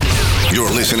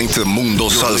listening to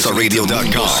MundoSalsaRadio.com,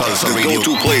 the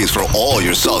go-to place for all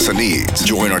your salsa needs.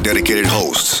 Join our dedicated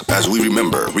hosts as we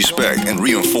remember, respect, and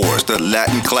reinforce the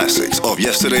Latin classics of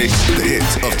yesterday, the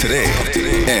hits of today,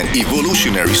 and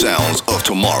evolutionary sounds of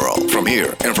tomorrow from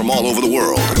here and from all over the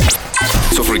world.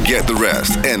 So forget the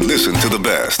rest and listen to the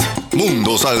best.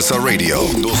 Mundo Salsa Radio,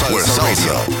 where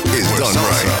salsa is done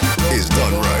right. Is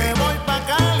done right.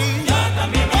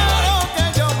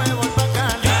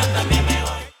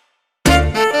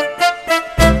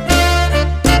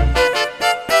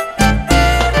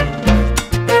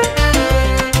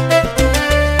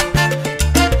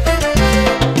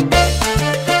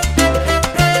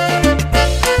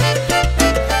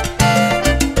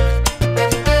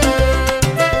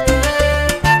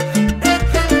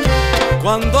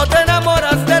 Cuando te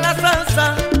enamoras de la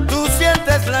salsa, tú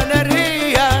sientes la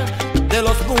energía de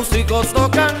los músicos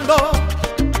tocando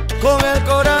con el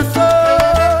corazón.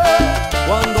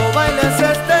 Cuando bailes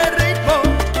este ritmo,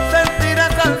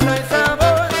 sentirás salsa y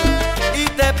sabor, y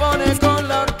te pones con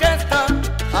la orquesta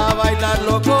a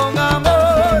bailarlo con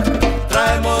amor.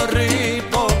 Traemos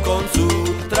ritmo con su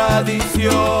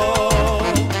tradición,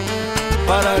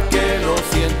 para que lo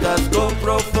sientas con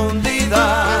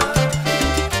profundidad.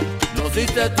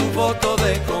 Diste tu voto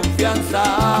de confianza.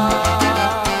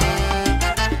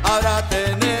 Ahora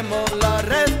tenemos la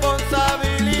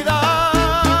responsabilidad.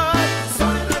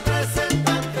 Soy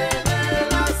representante de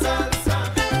la salsa.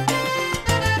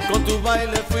 Con tu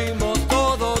baile fuimos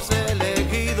todos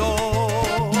elegidos.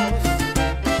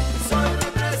 Soy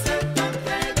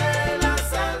representante de la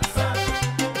salsa.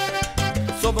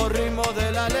 Somos ritmo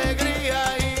de la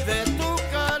alegría y de tu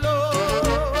calor.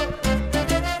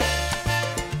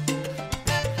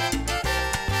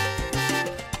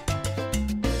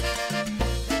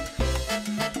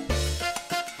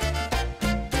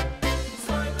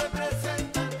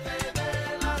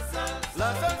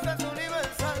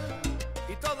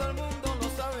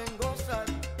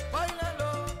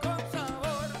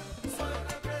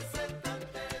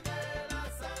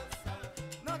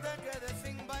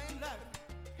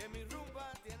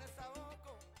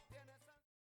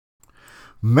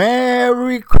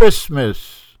 Merry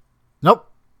Christmas. Nope.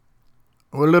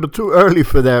 We're a little too early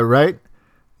for that, right?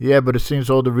 Yeah, but it seems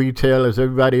all the retailers,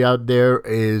 everybody out there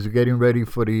is getting ready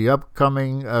for the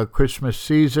upcoming Christmas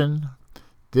season.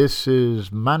 This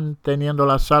is Manteniendo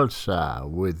la Salsa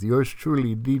with yours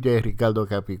truly, DJ Ricardo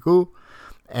Capicu.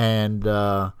 And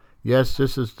yes,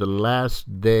 this is the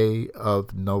last day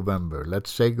of November.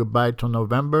 Let's say goodbye to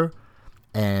November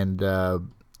and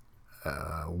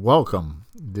welcome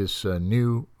this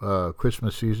new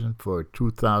Christmas season for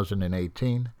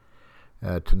 2018.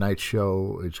 Tonight's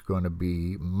show is going to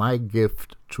be my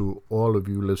gift to all of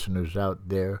you listeners out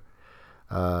there.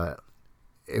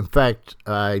 In fact,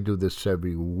 I do this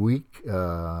every week.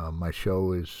 My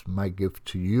show is my gift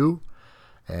to you,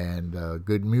 and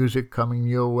good music coming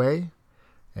your way.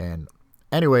 And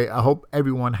anyway, I hope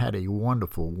everyone had a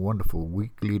wonderful, wonderful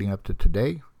week leading up to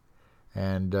today.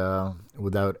 And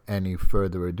without any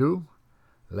further ado,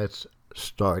 let's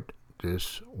start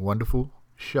this wonderful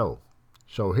show.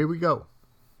 So here we go.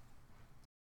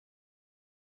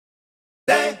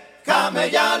 Déjame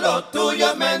ya, lo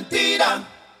tuyo es mentira.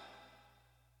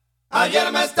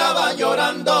 Ayer me estaba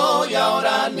llorando y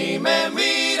ahora ni me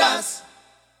miras.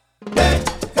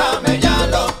 Déjame ya,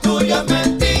 lo tuyo es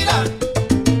mentira.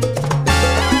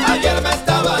 Ayer me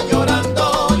estaba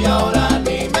llorando y ahora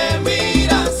ni me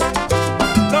miras.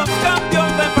 Los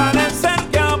cambios de parecer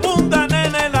que abundan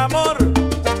en el amor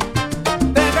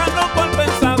dejan loco al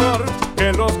pensador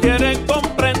que los quiere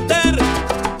comprender.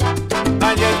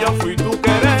 Ayer yo fui tu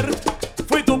querer,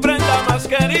 fui tu prenda más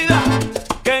querida.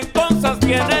 ¿Qué cosas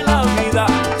tiene la vida?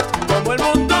 Como el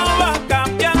mundo va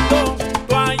cambiando.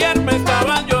 Tú ayer me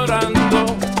estabas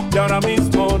llorando y ahora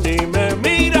mismo ni me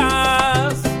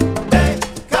miras.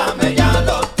 Déjame ya,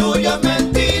 lo tuyo es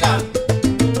mentira.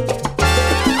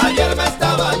 Ayer me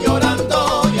estaba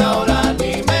llorando y ahora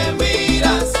ni me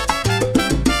miras.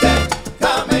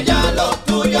 Déjame ya, lo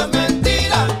tuyo es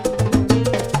mentira.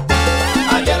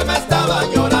 Ayer me estaba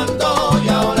llorando y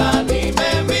ahora ni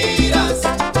me miras.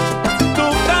 Tú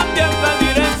cambias la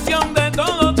dirección de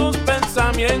todos tus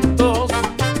pensamientos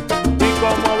y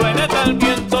como veneta el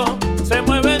viento se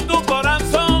mueve tu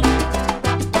corazón.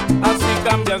 Así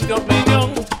cambias de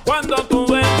opinión cuando tu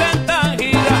veleta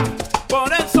gira.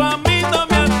 Por eso a mí no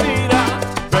me aspira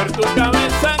ver tu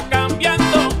cabeza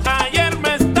cambiando. Ayer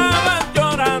me estabas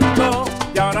llorando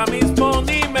y ahora mismo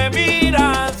ni me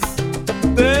miras.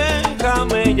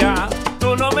 Déjame ya,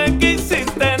 tú no me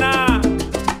quisiste nada.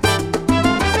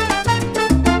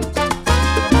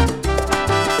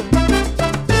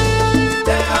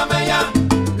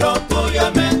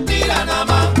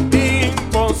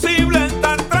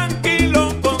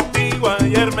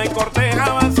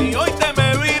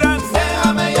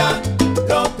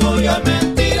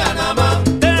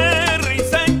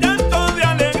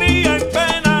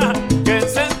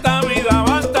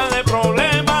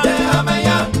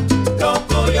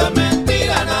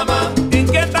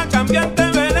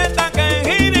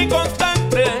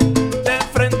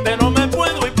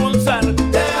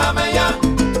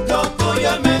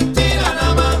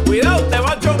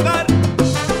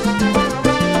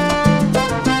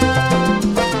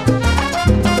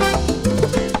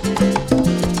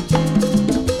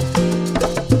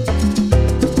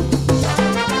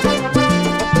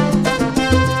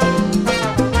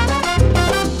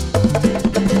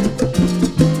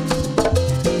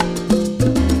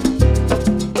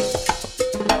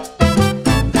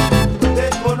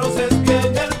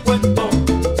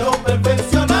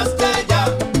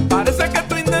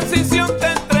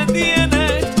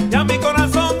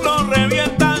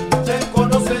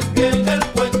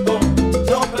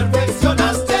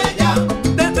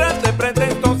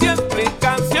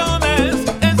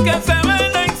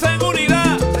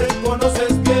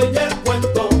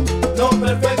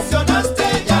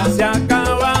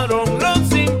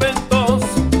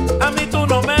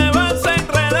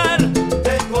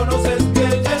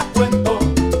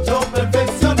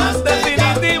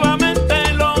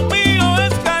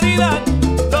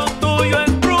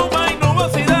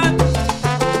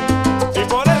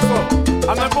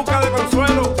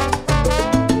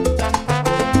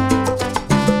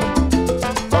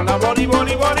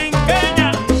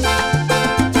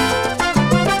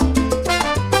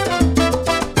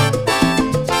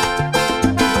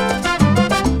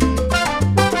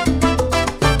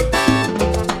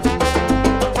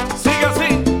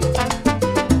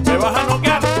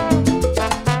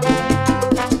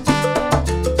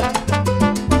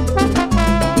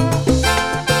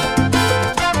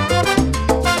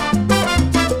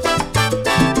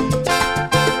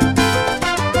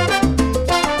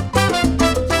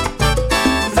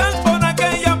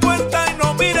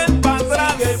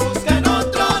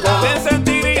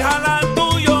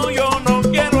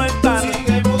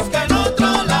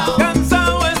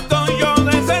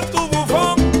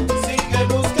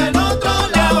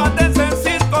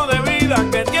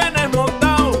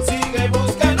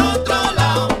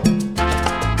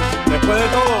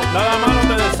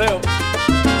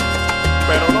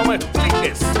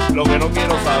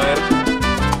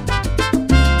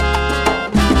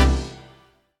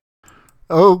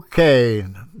 Okay,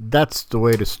 that's the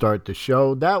way to start the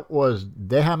show. That was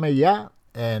Déjame Ya,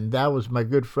 and that was my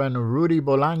good friend Rudy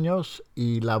Bolaños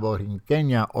y La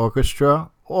Borinqueña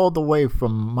Orchestra, all the way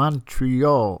from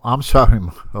Montreal. I'm sorry,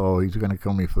 oh, he's going to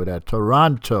kill me for that.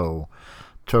 Toronto,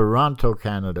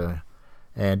 Canada.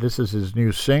 And this is his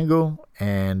new single,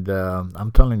 and I'm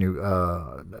telling you,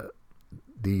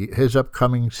 his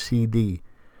upcoming CD,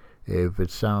 if it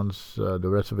sounds, the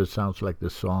rest of it sounds like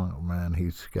this song, man,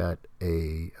 he's got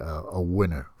a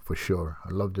winner for sure. I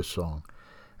love this song.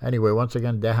 Anyway, once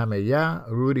again, Déjame Ya,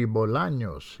 Rudy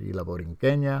Bolaños y La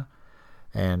Borinqueña,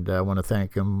 and I want to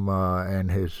thank him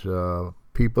and his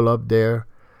people up there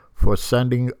for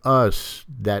sending us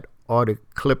that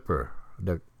Arctic Clipper.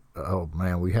 Oh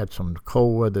man, we had some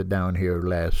cold weather down here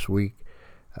last week.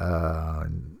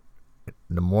 In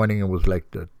the morning, it was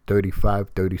like 35,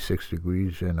 36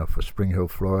 degrees, and for Spring Hill,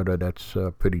 Florida, that's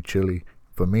pretty chilly.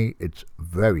 For me, it's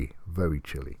very, very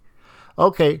chilly.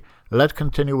 Okay, let's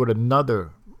continue with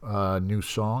another new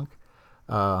song.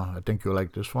 I think you'll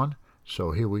like this one.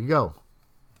 So here we go.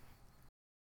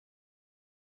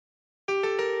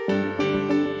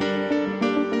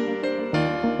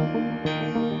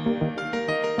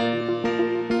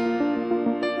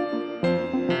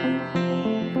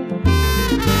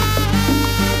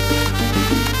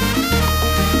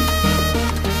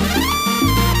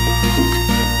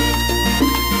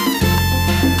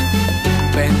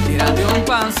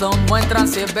 Paso, muestra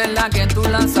si es verdad que tú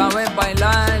la sabes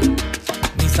bailar.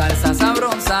 Mi salsa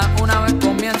sabrosa, una vez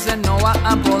comiences no vas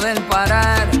a poder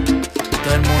parar.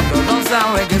 Todo el mundo lo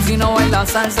sabe que si no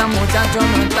bailas salsa, muchacho,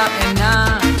 no estás en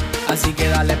nada. Así que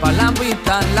dale pa' la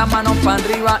pista, las manos pa'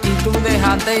 arriba y tú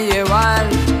déjate llevar.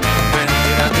 Ven,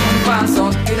 tírate un paso,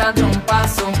 tírate un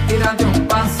paso, tírate un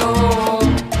paso.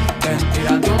 Ven,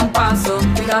 tírate un paso,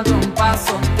 tírate un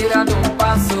paso, tírate un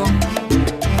paso.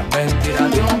 Ven,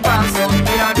 tírate un paso,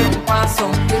 tírate un paso,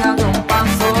 tírate un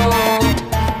paso.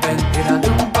 Ven, tírate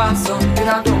un paso,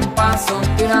 tírate un paso,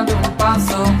 tírate un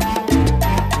paso.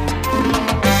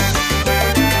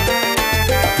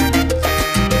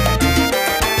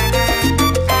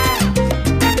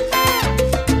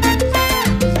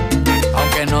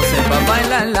 Aunque no sepas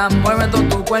bailarla, mueve todo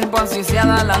tu cuerpo así sea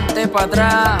de adelante para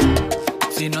atrás.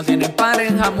 Si no tienes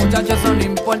pareja, muchachos, eso no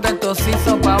importa, esto se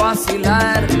hizo pa'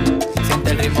 vacilar.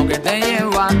 Siente el ritmo que te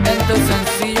lleva, esto es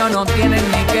sencillo, no tienes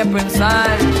ni que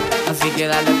pensar. Así que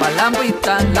dale pa' la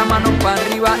pista, la mano pa'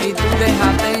 arriba y tú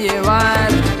déjate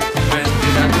llevar. Ven,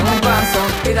 tírate un paso,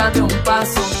 tírate un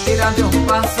paso, tírate un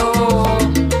paso.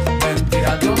 Ven,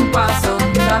 tírate un paso,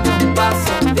 tírate un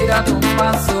paso, tírate un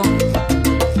paso.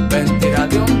 Ven,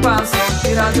 tírate un paso,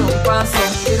 tírate un paso,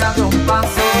 tírate un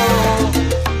paso.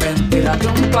 Ven, tírate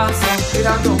un paso,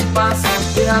 tírate un paso,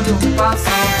 tírate un paso.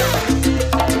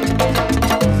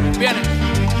 Viene,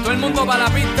 todo el mundo para la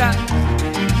pista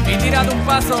y tírate un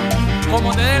paso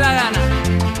como te dé la gana,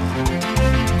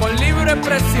 con libre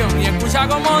expresión, y escucha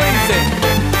como dice.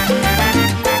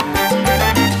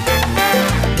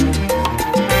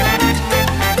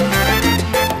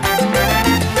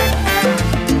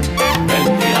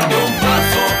 Ven, tírate un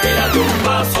paso, tírate un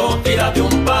paso, tírate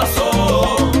un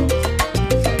paso.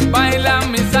 Baila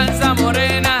mi salsa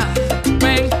morena,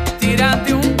 ven,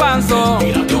 tírate un paso.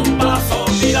 Tírate un paso,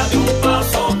 tírate un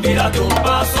paso, tírate un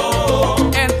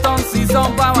paso. Estos sí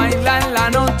son pa' bailar la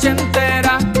noche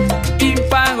entera y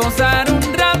pa' gozar un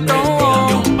rato. Ven,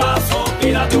 tírate un paso,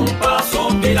 tírate un paso,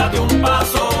 tírate un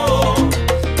paso.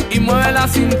 Y mueve la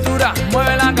cintura,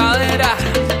 mueve la cadera.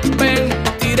 Ven,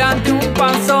 tírate un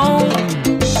paso.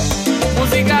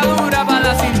 Música dura pa'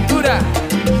 la cintura,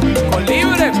 con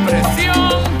libre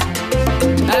expresión.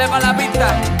 Dale pa' la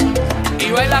pista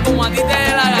y baila como a ti te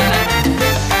dé la gana.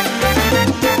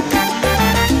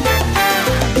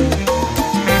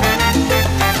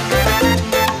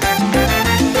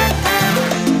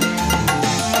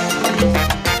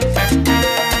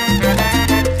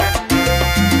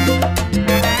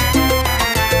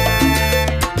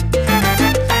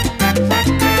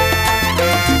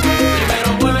 Primero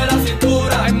mueve la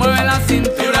cintura, ahí mueve la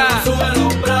cintura, sube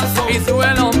los brazos y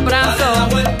sube los brazos. Dale la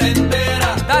vuelta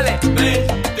entera, dale,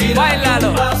 ven,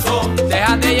 báilalo,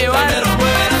 déjate llevar. Primero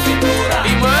mueve la cintura y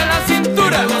mueve la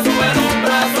cintura, luego sube los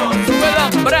brazos, sube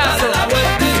los brazos. Dale la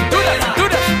vuelta entera,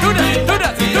 cintura, cintura, cintura,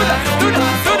 cintura, cintura,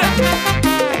 cintura.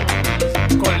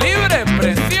 Con libre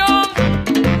expresión.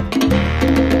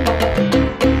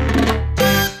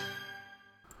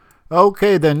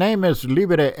 Okay, the name is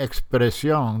Libre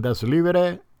Expresión. That's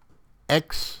Libre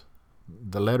X,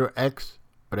 the letter X,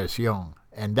 Presión.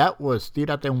 And that was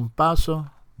Tírate un Paso,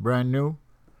 brand new.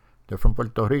 They're from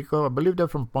Puerto Rico. I believe they're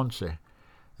from Ponce.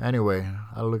 Anyway,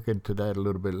 I'll look into that a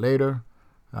little bit later.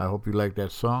 I hope you like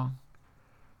that song.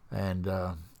 And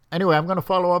anyway, I'm going to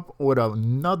follow up with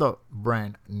another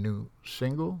brand new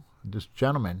single. This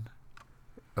gentleman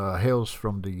hails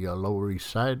from the Lower East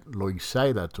Side,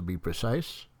 Loisaida to be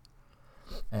precise.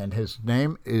 And his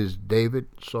name is David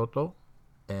Soto.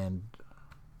 And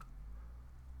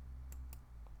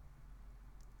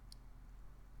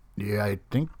yeah, I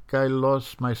think I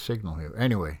lost my signal here.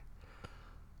 Anyway,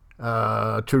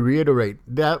 to reiterate,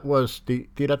 that was the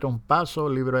Tírate un Paso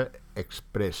Libre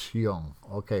Expresión.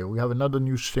 Okay, we have another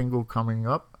new single coming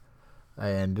up.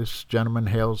 And this gentleman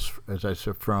hails, as I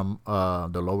said, from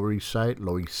the Lower East Side,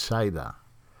 Loisaida,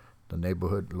 the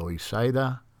neighborhood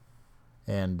Loisaida.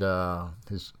 And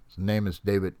his name is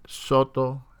David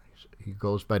Soto. He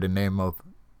goes by the name of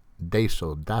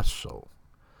Daso.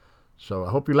 So I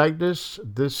hope you like this.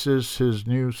 This is his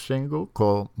new single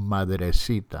called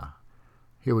Madrecita.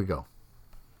 Here we go.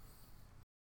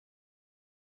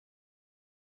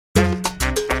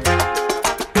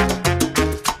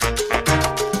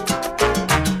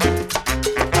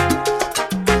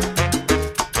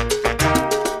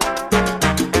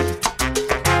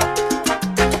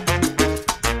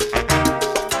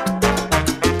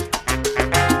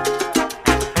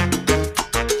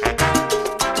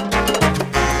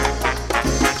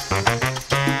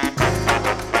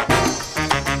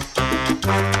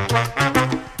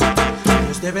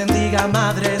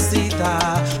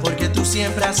 Madrecita, porque tú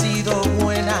siempre has sido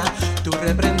buena. Tú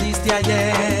reprendiste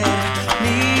ayer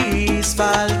mis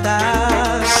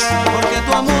faltas, porque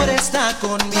tu amor está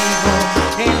conmigo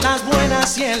en las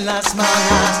buenas y en las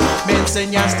malas. Me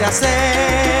enseñaste a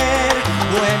ser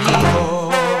buen hijo.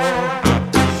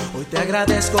 Hoy te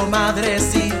agradezco,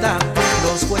 madrecita,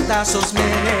 los cuetazos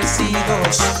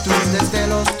merecidos, tus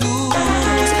desvelos, tus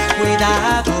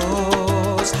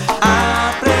cuidados.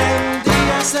 Aprendí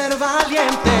a ser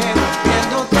valiente,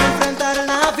 viéndote enfrentar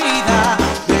la vida,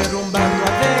 derrumbando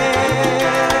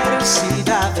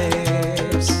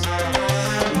adversidades.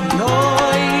 Y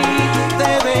hoy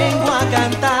te vengo a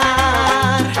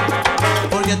cantar,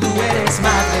 porque tú eres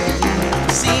madre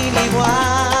sin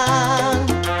igual.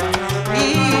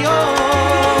 Y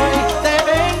hoy te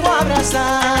vengo a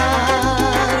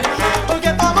abrazar,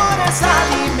 porque tu amor es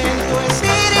alimento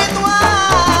espiritual.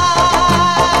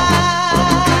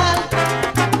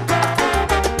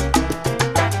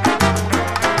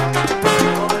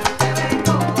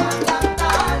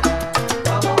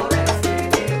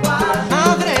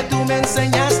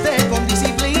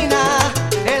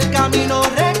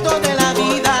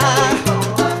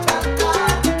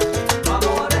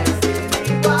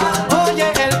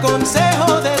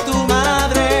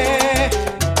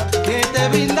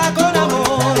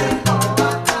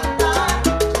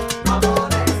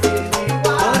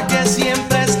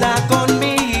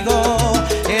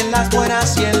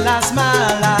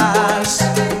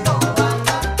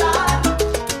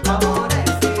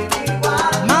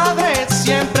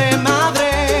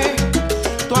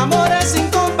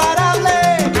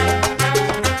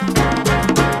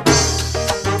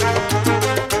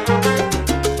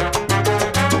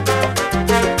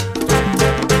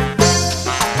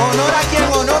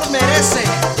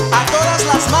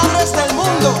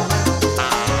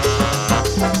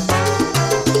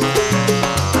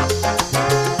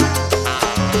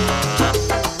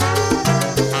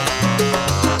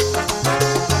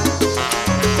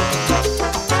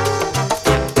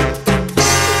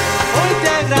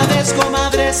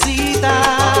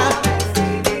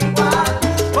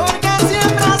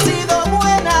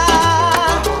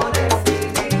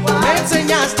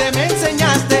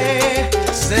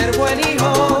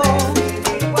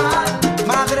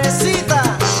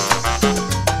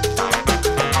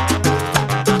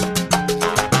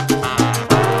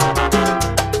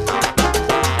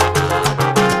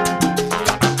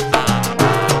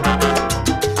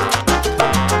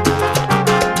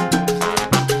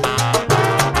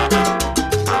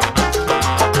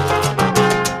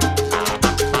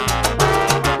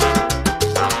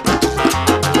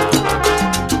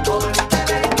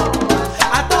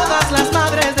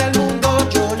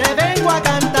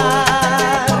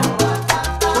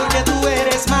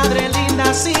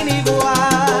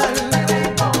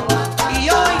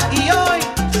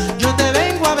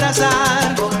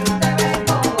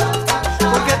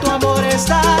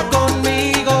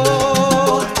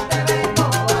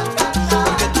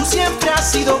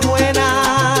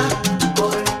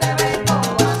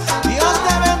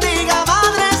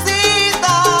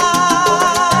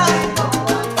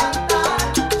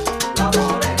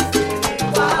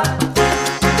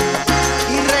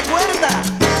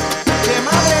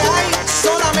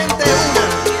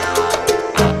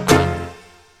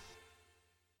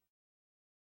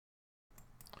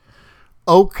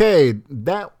 Okay,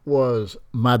 that was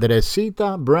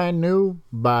Madrecita, brand new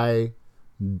by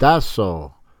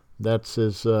Dasso. That's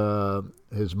his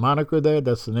moniker there.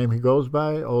 That's the name he goes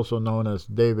by, also known as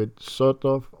David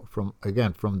Soto, from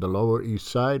the Lower East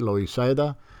Side,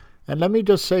 Loisaida. And let me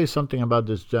just say something about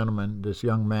this gentleman, this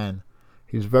young man.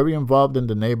 He's very involved in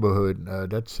the neighborhood.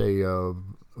 That's a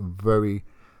very,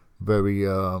 very,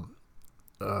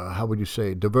 how would you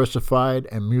say, diversified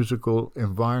and musical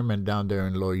environment down there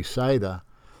in Loisaida.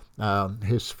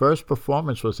 His first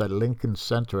performance was at Lincoln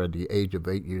Center at the age of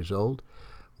 8 years old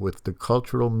with the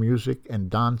cultural music and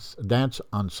dance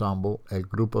ensemble El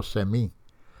Grupo Semi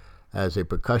as a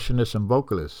percussionist and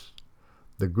vocalist.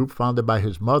 The group founded by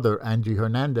his mother, Angie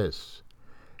Hernandez.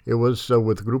 It was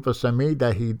with Grupo Semi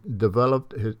that he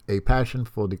developed a passion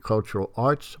for the cultural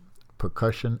arts,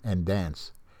 percussion, and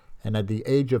dance. And at the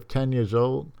age of 10 years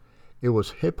old, it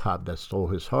was hip-hop that stole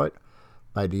his heart.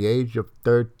 By the age of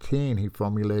 13, he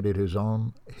formulated his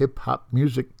own hip-hop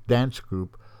music dance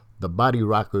group, the Body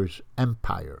Rockers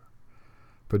Empire,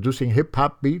 producing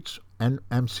hip-hop beats and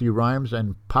MC rhymes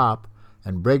and pop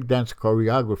and breakdance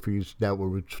choreographies that were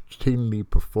routinely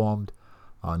performed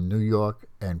on New York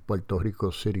and Puerto Rico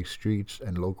city streets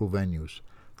and local venues.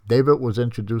 David was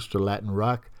introduced to Latin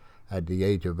rock at the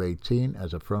age of 18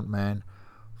 as a frontman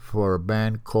for a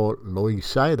band called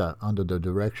Loisaida under the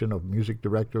direction of music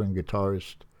director and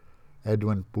guitarist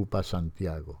Edwin Pupa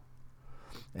Santiago.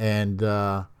 And,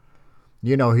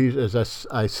 he's, as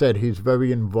I said, he's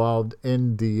very involved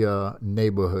in the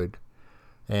neighborhood.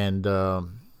 And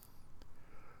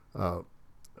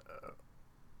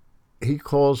he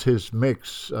calls his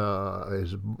mix of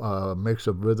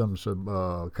rhythms of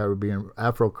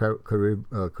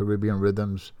Afro-Caribbean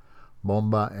rhythms,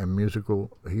 bomba, and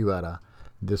musical jibara.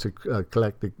 This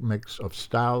eclectic mix of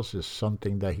styles is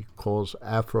something that he calls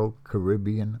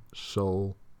Afro-Caribbean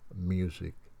soul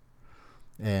music.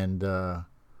 And,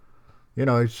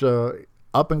 it's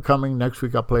up and coming. Next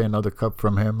week I'll play another cut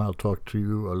from him. I'll talk to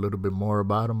you a little bit more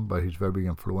about him, but he's very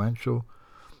influential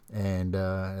and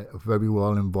very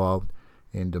well involved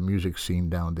in the music scene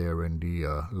down there in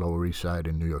the Lower East Side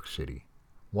in New York City.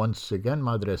 Once again,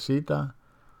 Madrecita,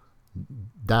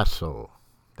 Dasso.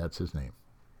 That's his name.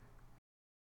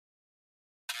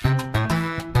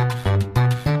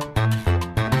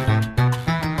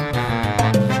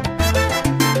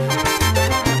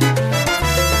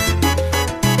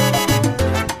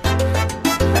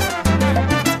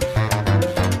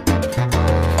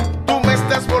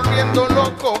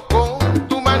 Loco con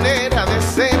tu manera de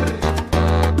ser,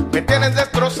 me tienes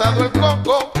destrozado el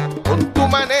coco con tu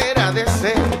manera de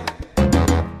ser.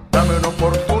 Dame una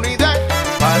oportunidad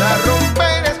para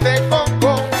romper este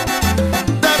coco,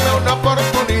 dame una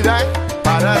oportunidad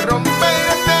para romper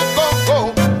este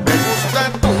coco. Me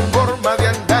gusta tu forma de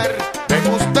andar, me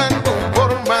gusta tu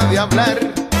forma de hablar,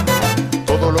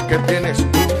 todo lo que tienes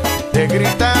tú te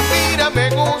grita, mira me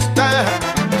gusta,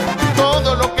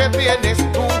 todo lo que tienes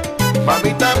tú.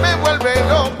 Mamita me vuelve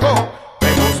loco,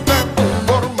 me gusta tu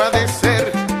forma de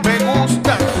ser, me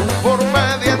gusta tu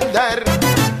forma de andar,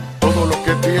 todo lo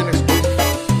que tienes tú,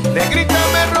 negrita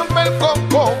me rompe el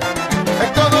coco,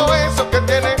 es todo eso que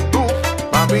tienes tú,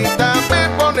 mamita me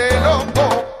pone loco.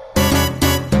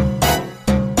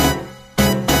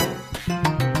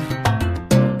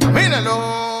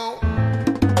 Míralo,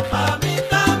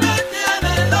 Mamita me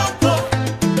tiene loco,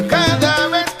 cada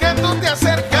vez que tú te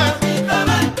acercas,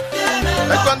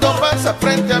 cuando pasa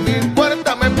frente a mi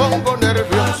puerta me pongo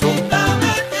nervioso,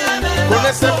 con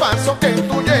ese paso que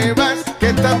tú llevas, que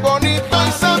es tan bonito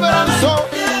y sabroso,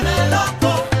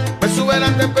 me sube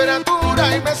la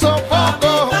temperatura y me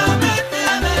sofoco,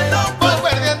 voy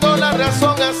perdiendo la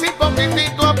razón así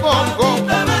poquitito a poco,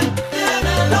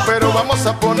 pero vamos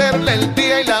a ponerle el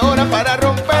día y la hora para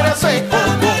romper ese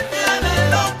coco.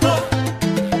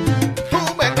 Tú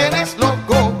me tienes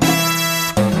loco.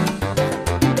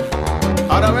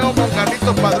 Ahora veo con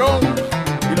Carlitos Padrón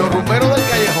y los rumberos del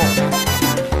callejón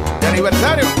de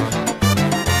aniversario.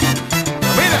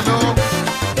 Míralo.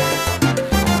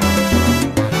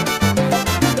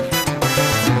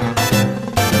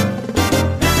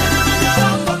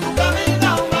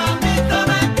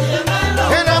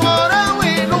 Enamorado,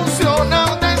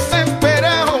 ilusionado,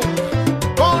 desesperado,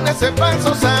 con ese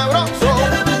paso sabroso.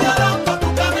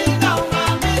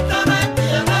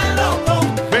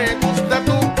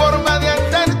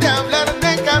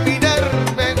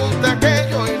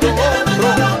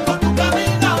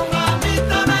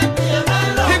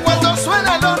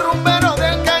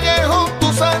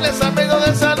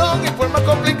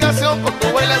 Con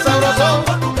tu baile sabroso.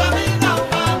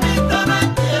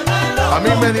 A mí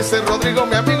me dice Rodrigo,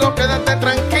 mi amigo, quédate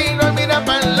tranquilo y mira mira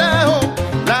pa'l lado,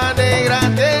 la negra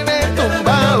tiene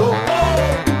tumbao.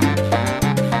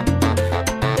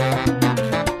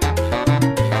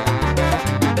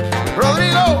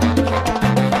 Rodrigo,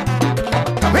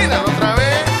 camínalo otra vez.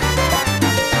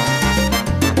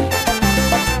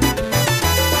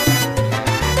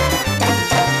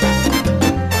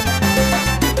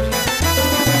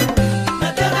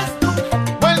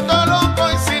 Vuelto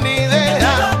loco y sin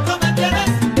idea,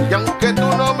 y aunque tú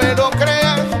no me lo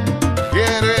creas,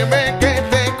 quiéreme que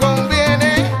te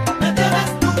conviene.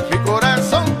 Mi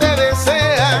corazón te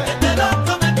desea.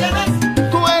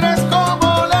 Tú eres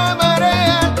como la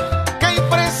marea que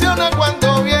impresiona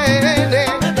cuando viene.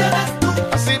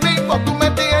 Así mismo tú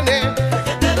me tienes.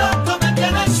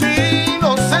 Sí,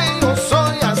 lo sé, yo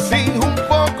soy así, un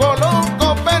poco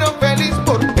loco, pero feliz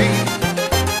por ti.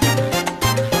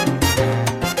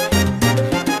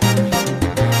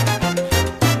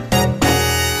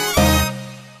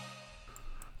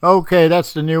 Okay,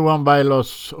 that's the new one by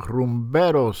Los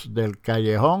Rumberos del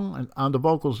Callejón. And on the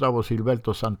vocals, that was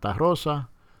Gilberto Santa Rosa.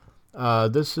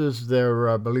 This is their,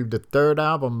 I believe, the third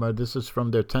album. This is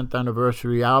from their 10th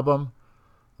anniversary album.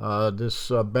 This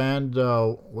band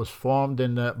was formed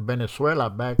in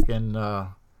Venezuela back in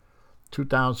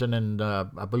 2000 and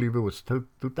I believe it was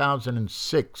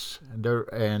 2006.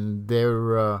 And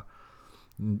they're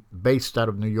based out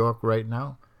of New York right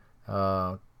now.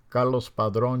 Carlos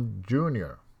Padron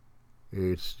Jr.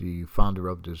 is the founder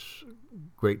of this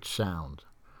great sound.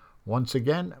 Once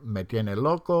again, Me Tiene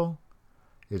Loco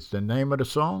is the name of the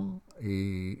song.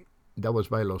 Y that was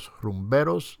by Los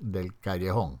Rumberos del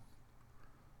Callejón.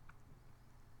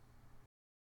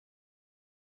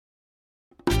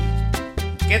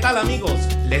 ¿Qué tal, amigos?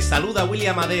 Les saluda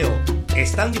William Amadeo.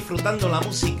 Están disfrutando la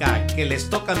música que les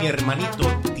toca a mi hermanito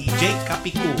DJ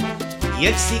Capicú. Y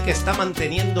él sí que está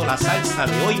manteniendo la salsa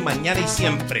de hoy, mañana y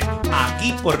siempre.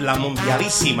 Aquí por la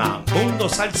mundialísima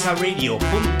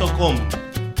mundosalsaradio.com.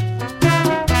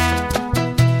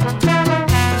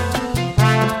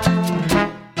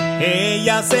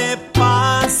 Ella se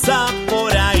pasa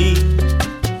por ahí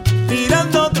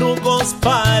tirando trucos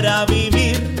para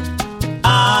vivir.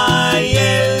 Ay,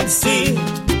 él sí,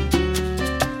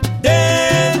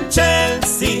 de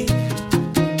Chelsea,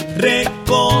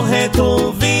 recoge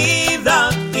tu vida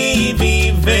y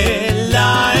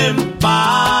vívela en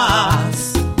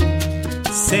paz.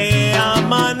 Se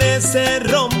amanece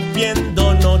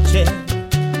rompiendo noche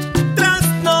tras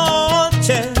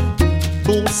noche,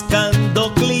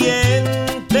 buscando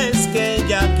clientes que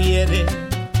ella quiere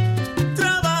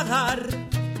trabajar,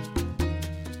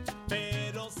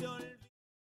 pero se olvida.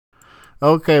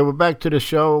 Okay, we're back to the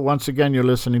show. Once again, you're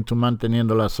listening to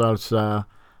Manteniendo la Salsa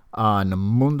on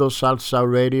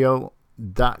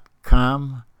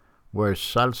mundosalsaradio.com, where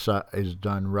salsa is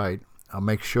done right.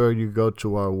 Make sure you go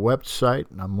to our website,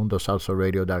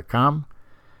 mundosalsaradio.com,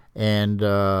 and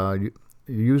you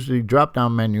use the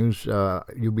drop-down menus.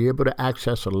 You'll be able to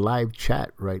access a live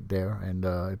chat right there, and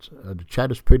the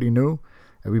chat is pretty new.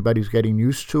 Everybody's getting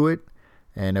used to it,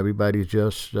 and everybody's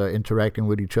just interacting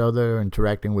with each other,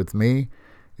 interacting with me.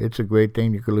 It's a great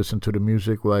thing. You can listen to the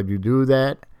music while you do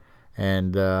that.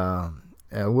 And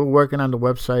we're working on the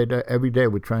website every day.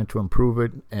 We're trying to improve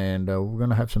it, and we're going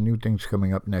to have some new things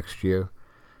coming up next year.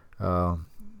 How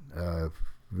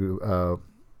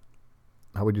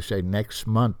would you say, next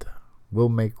month we'll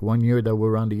make 1 year that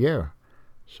we're on the air.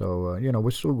 So,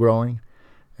 we're still growing,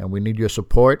 and we need your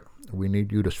support. We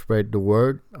need you to spread the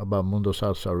word about Mundo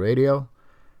Salsa Radio.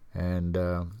 And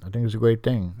I think it's a great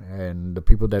thing. And the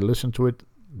people that listen to it,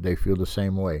 they feel the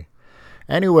same way.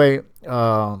 Anyway,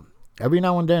 every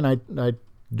now and then I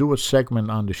do a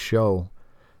segment on the show,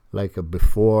 like a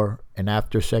before and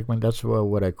after segment. That's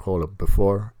what I call it,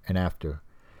 before and after.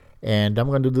 And I'm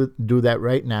going to do that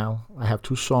right now. I have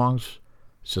two songs.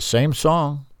 It's the same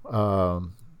song.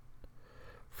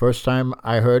 First time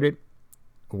I heard it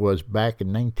was back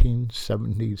in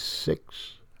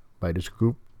 1976 by this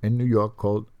group in New York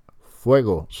called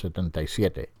Fuego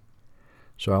 77.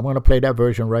 So I'm going to play that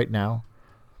version right now.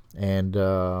 And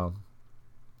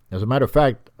as a matter of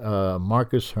fact,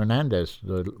 Marcus Hernandez,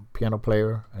 the piano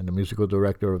player and the musical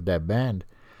director of that band,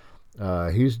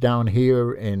 he's down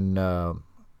here in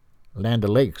Land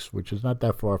O'Lakes, which is not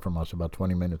that far from us, about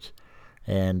 20 minutes.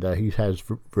 And he has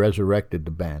resurrected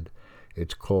the band.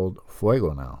 It's called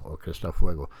Fuego now, Orquesta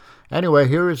Fuego. Anyway,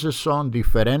 here is this song,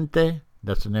 Diferente.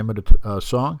 That's the name of the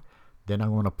song. Then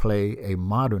I'm going to play a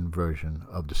modern version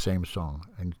of the same song.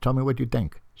 And tell me what you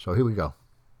think. So here we go.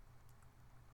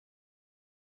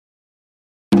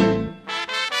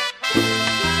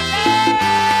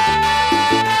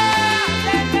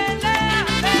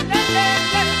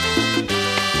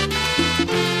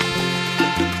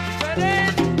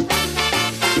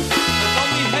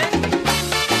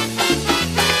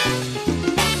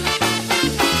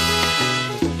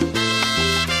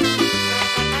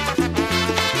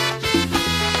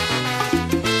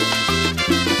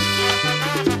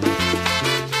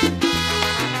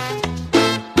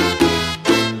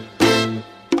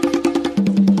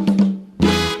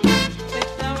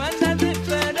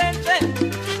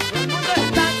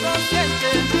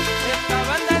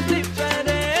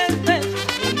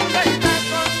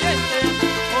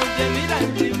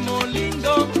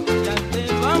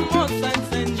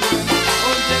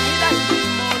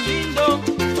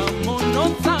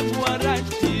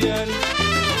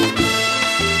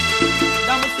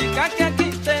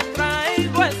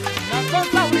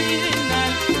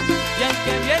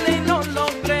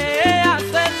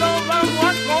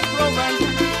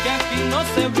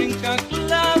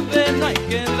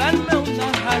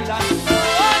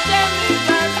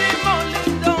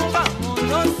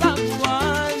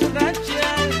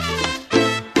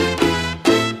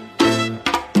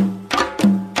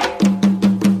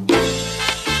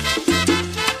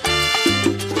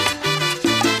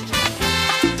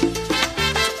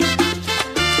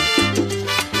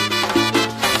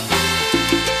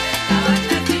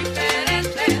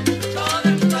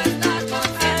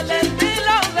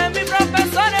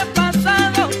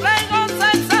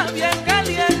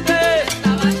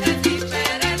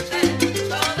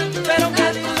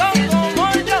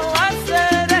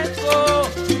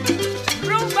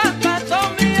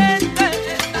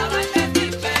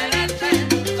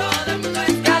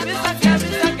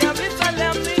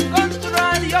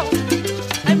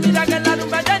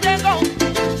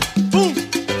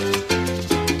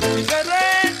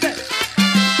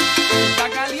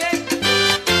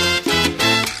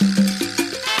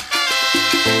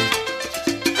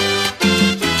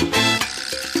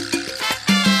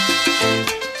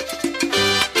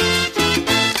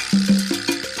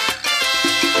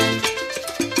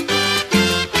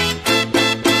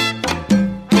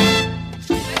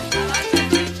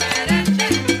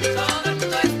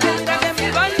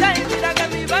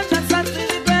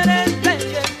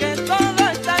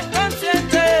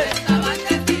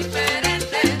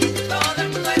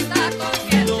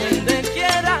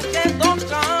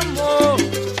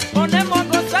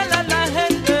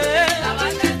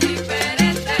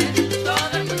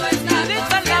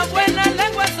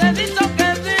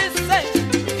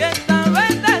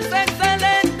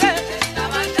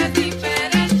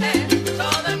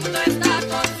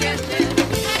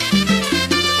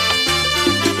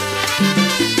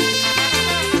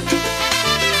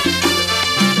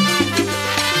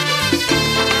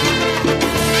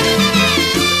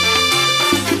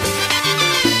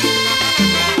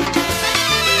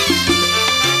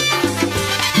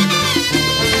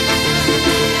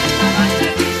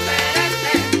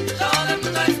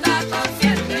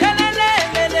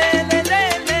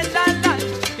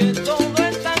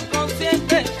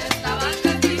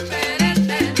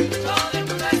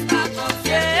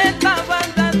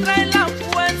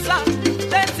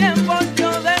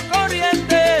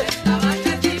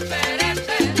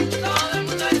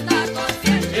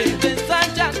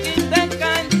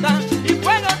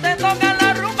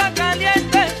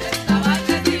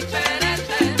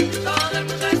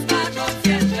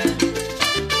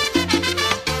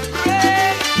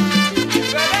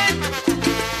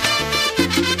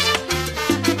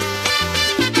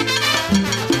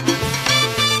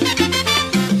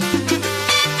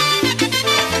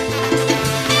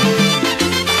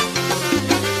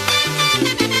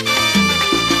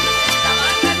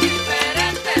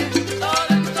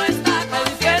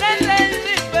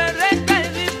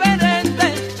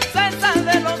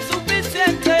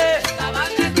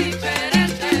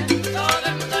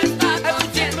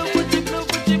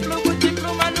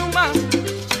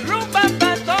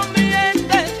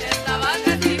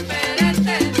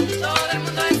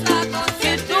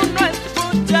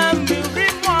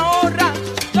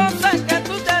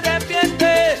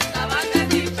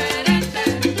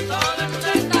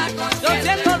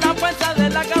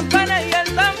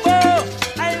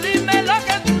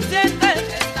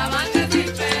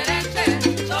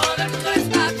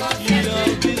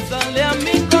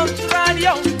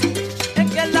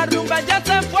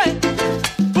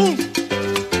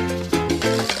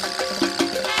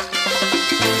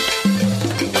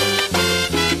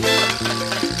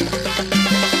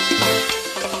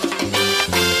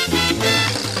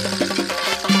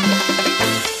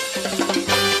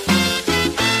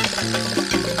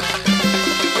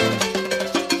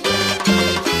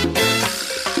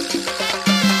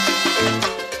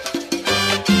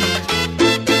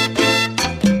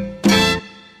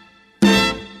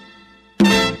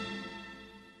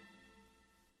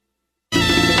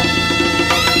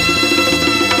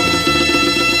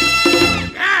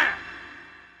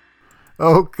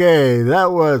 Okay,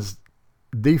 that was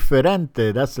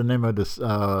Diferente. That's the name of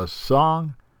the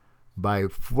song by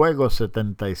Fuego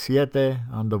 77.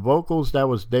 On the vocals, that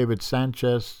was David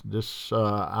Sanchez. This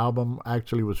album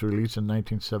actually was released in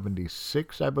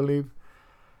 1976, I believe.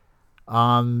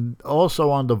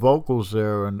 Also on the vocals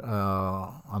there,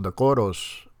 on the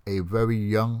coros, a very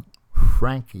young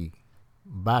Frankie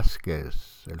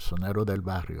Vázquez, el sonero del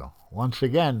barrio. Once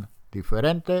again,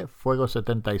 Diferente, Fuego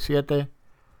 77.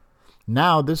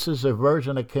 Now, this is a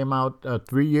version that came out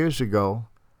 3 years ago,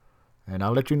 and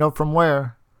I'll let you know from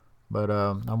where, but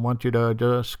I want you to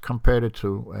just compare the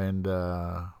two, and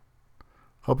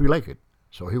hope you like it.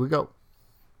 So here we go.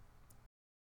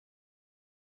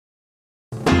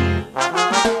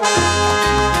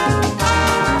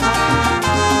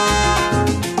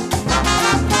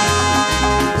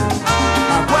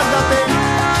 Acuérdate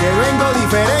que vengo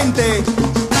diferente.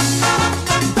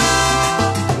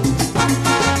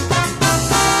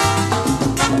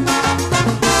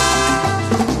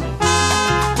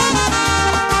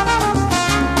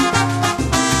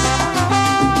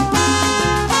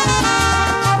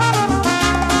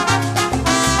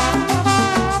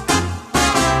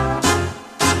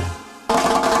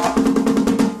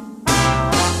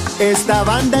 Esta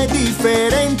banda es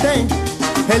diferente,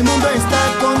 el mundo está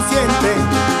consciente.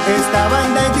 Esta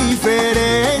banda es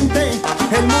diferente,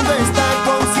 el mundo está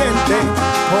consciente.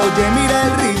 Oye, mira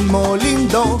el ritmo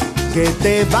lindo que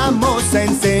te vamos a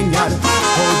enseñar.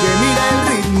 Oye, mira el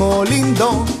ritmo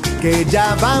lindo que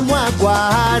ya vamos a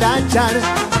guarachar.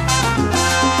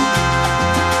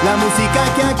 La música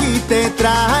que aquí te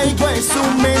traigo es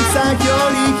un mensaje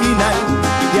original,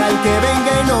 y al que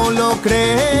venga y no lo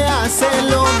crea se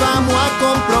lo vamos a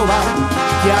comprobar,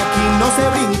 que aquí no se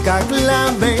brinca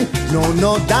clave, no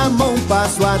nos damos un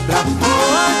paso atrás.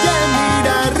 Oye,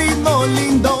 mira ritmo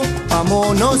lindo,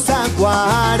 vámonos a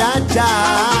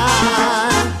guarachar.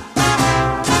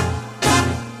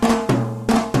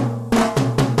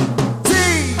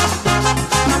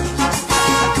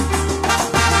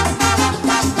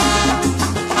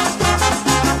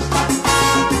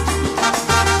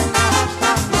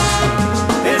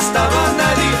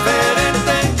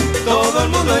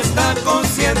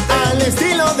 Al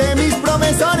estilo de mis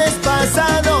profesores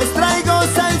pasados traigo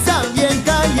salsa bien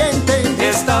caliente.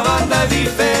 Esta banda es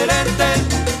diferente,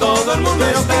 todo el mundo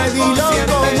está dilo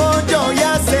consciente. como yo y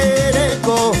hacer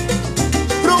eco.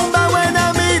 Rumba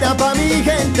buena, mira pa' mi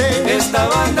gente. Esta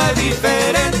banda es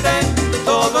diferente,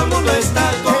 todo el mundo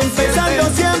está consciente. Empezando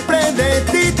siempre de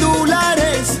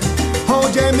titulares.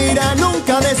 Oye, mira,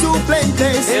 nunca de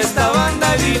suplentes. Esta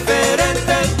banda es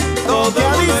diferente, todo que el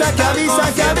mundo avisa, está que avisa,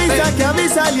 consciente. que avisa, que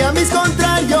avisa y a mis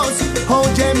contrarios.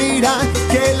 Oye, mira,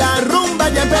 que la rumba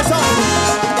ya empezó.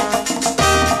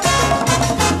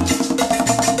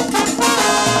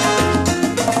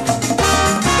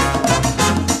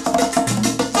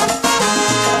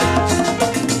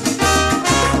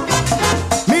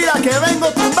 Mira que vengo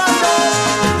tumbando.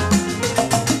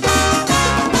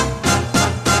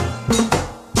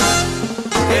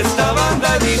 Esta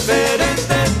banda es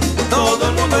diferente, todo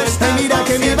el mundo está Y mira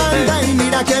que mi banda, y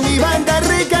mira que mi banda es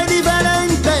rica y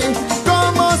diferente,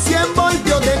 como 100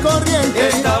 voltios de corriente.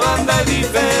 Esta banda es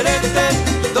diferente,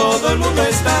 todo el mundo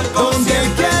está Donde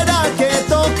consciente. quiera que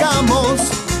tocamos,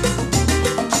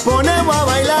 ponemos a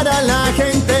bailar a la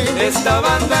gente. Esta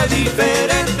banda es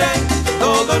diferente,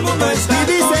 todo el mundo está Y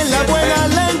dicen las buenas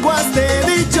lenguas de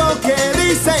dicho que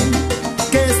dicen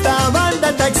que esta banda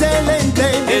está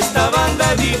excelente. Esta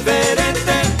banda es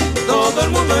diferente, todo el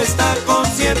mundo está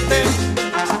consciente.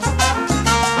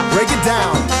 Break it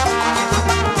down.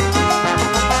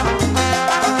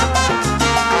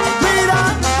 Mira,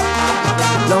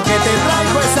 lo que te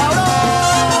traigo es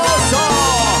sabroso.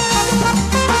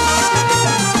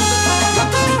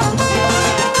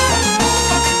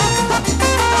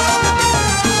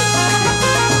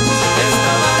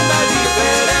 Esta banda es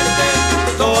diferente,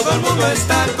 todo el mundo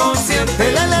está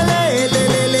consciente. La, la, la,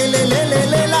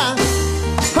 la.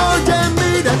 Oye,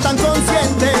 mira, están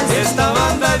conscientes. Esta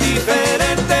banda es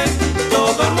diferente,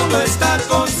 todo el mundo está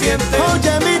consciente.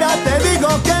 Oye, mira, te digo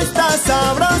que está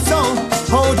sabroso.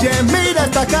 Oye, mira,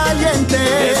 está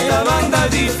caliente. Esta banda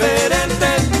es diferente,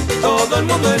 todo el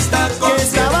mundo está Que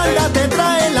esta banda consciente. te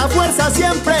trae la fuerza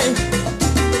siempre.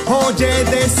 Oye,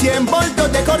 de 100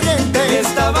 voltios de corriente.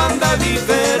 Esta banda es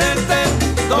diferente,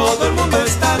 todo el mundo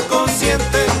está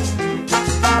consciente.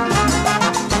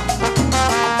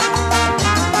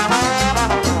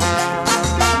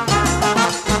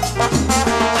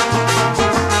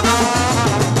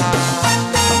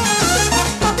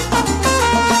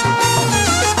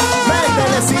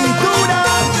 Métele cintura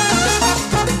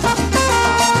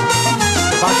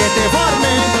pa' que te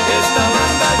forme. Esta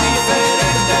banda es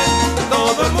diferente,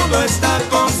 todo el mundo está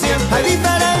consciente. Ay,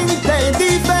 diferente,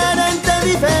 diferente,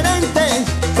 diferente,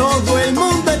 todo el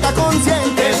mundo está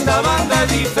consciente. Esta banda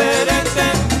es diferente,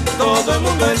 todo el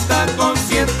mundo está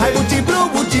consciente. Ay, buchi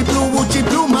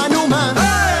plu, manuma.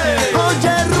 ¡Hey!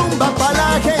 Oye, rumba pa'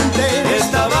 la gente.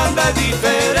 Esta banda es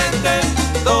diferente,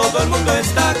 todo el mundo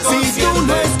está consciente. Si tú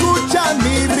no escuchas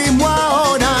mi ritmo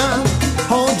ahora,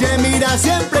 oye, mira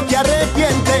siempre que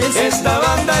arrepientes. Esta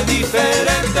banda es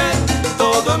diferente,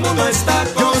 todo el mundo está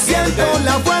Yo consciente. siento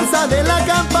la fuerza de la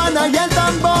campana y el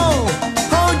tambor.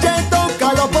 Oye,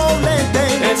 toca los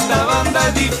pobletes. Esta banda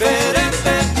es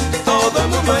diferente, todo el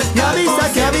mundo Y está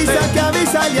avisa, que consciente. avisa, que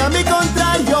avisa, y a mi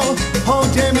contrario.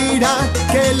 Oye, mira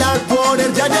que la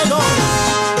quarter ya llegó.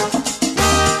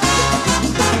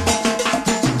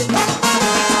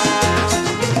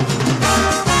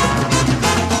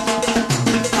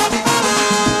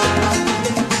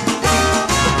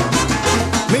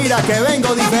 Mira que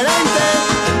vengo diferente.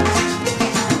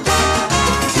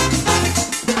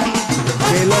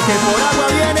 Que lo que por agua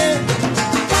viene,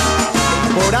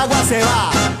 por agua se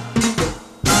va.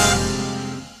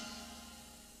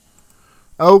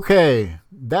 Okay,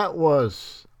 that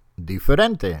was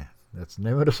Diferente. That's the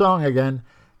name of the song again.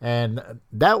 And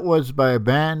that was by a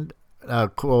band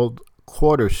called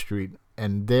Quarter Street,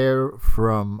 and they're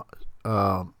from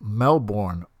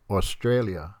Melbourne,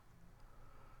 Australia.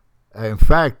 In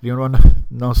fact, you want to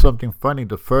know something funny?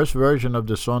 The first version of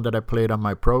the song that I played on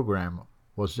my program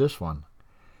was this one.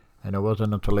 And it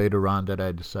wasn't until later on that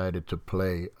I decided to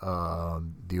play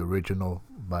the original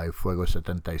by Fuego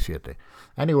 77.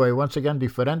 Anyway, once again,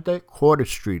 Diferente, Quarter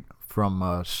Street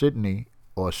from Sydney,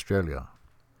 Australia.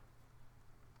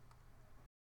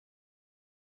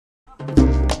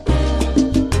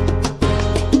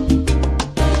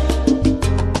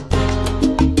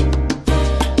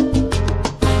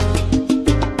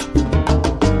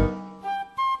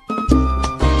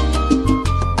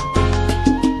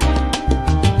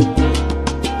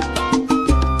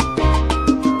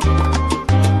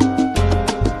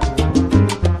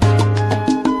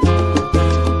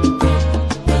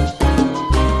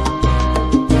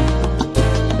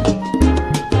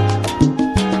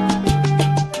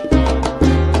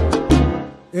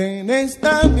 En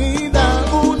esta vida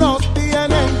unos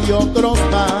tienen y otros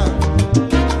dan.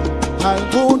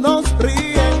 Algunos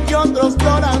ríen y otros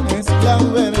lloran, es la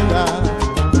verdad.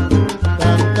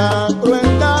 Tanta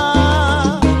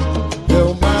crueldad de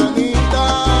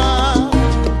humanidad.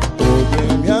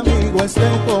 Oye, mi amigo, este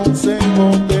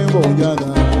consejo te voy a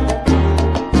dar.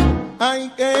 Hay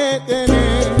que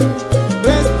tener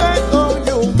respeto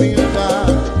y humildad,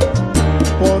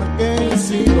 porque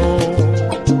si no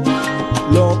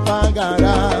lo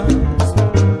pagarás.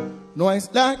 No es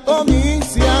la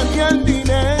codicia ni el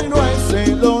dinero, es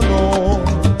el honor,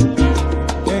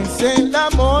 es el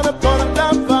amor por la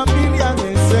familia,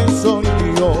 de ese soy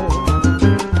yo.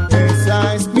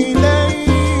 Esa es mi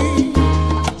ley,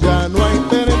 ya no hay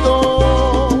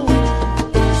perdón.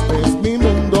 Este es mi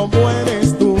mundo,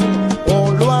 mueres tú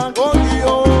o lo hago yo.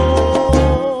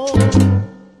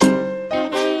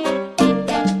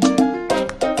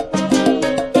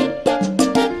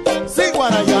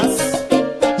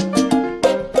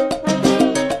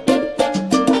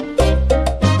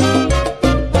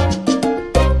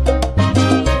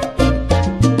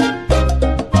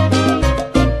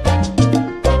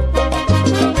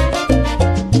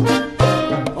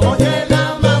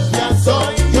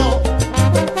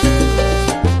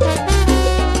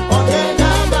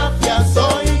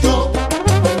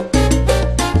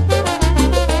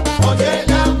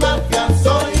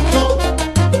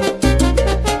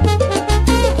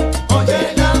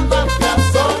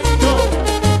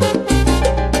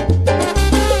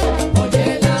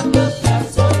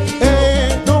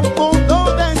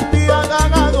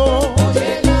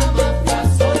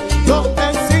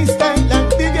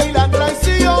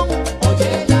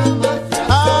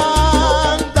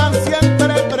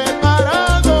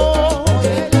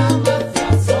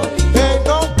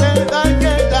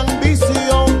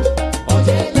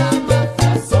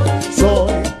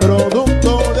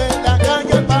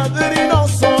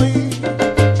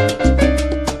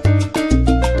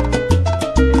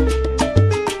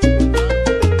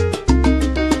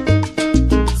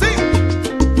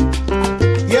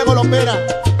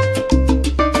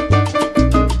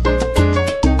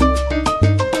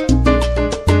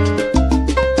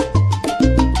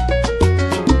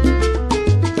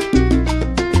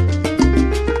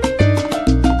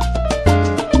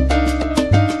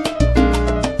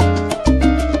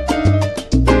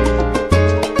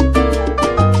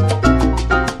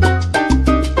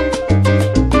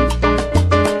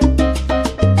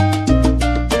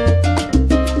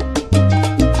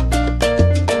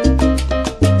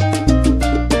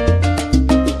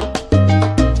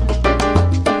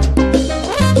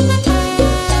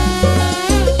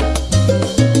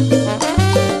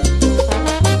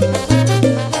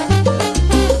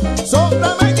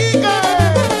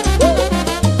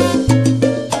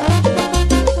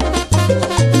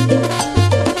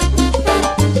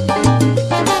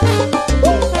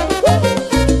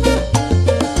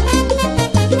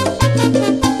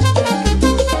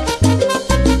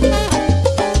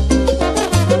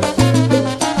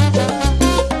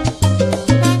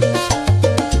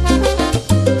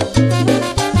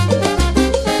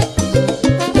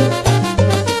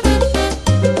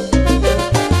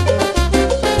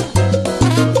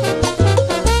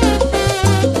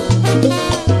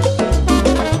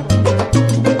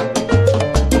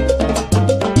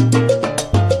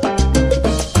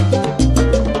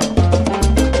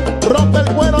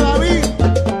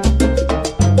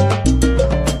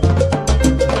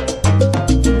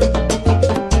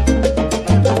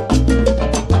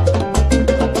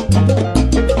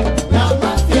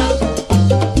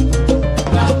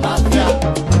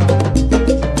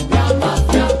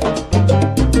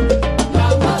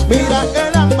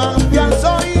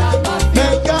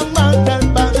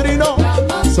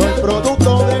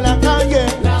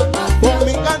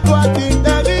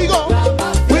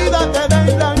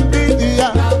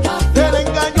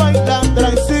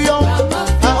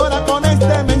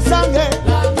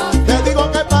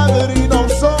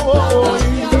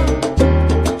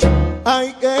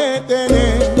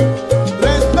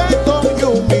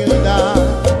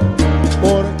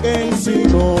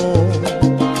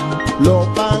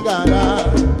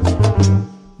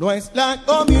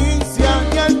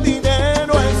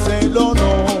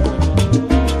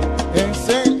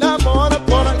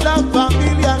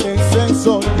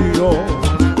 soy yo.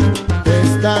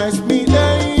 Esta es mi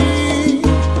ley,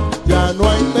 ya no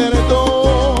hay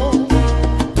perdón.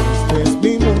 Este es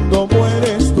mi mundo,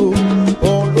 mueres tú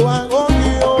o lo hago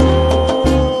yo.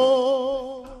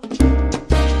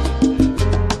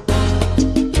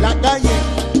 La calle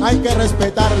hay que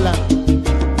respetarla,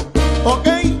 ¿ok?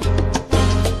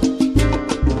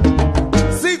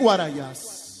 Sí, Guarayas.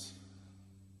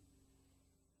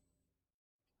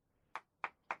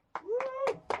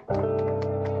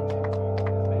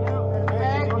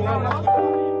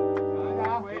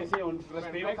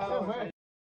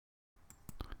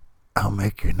 I'll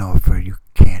make you an offer you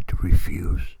can't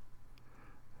refuse.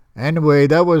 Anyway,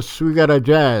 that was We Got a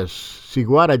Jazz,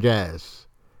 Siguara Jazz.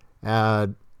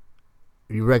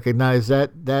 You recognize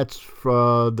that? That's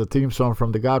for the theme song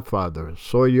from The Godfather.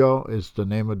 Soyo is the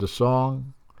name of the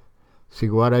song.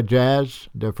 Siguara Jazz,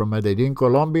 they're from Medellin,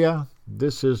 Colombia.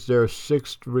 This is their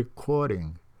 6th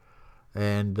recording.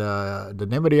 And the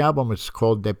name of the album is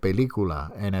called De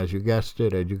Película. And as you guessed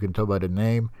it, as you can tell by the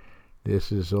name,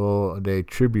 this is all they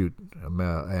tribute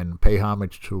and pay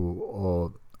homage to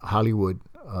all Hollywood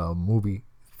movie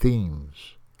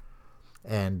themes.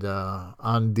 And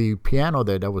on the piano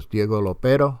there, that was Diego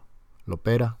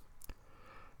Lopera.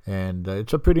 And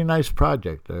it's a pretty nice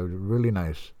project, really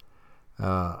nice.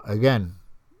 Again,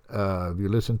 if you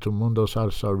listen to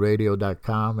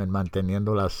MundoSalsaRadio.com and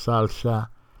Manteniendo la Salsa,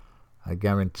 I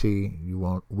guarantee you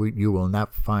will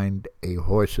not find a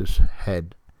horse's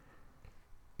head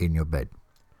in your bed.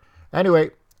 Anyway,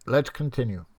 let's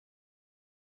continue.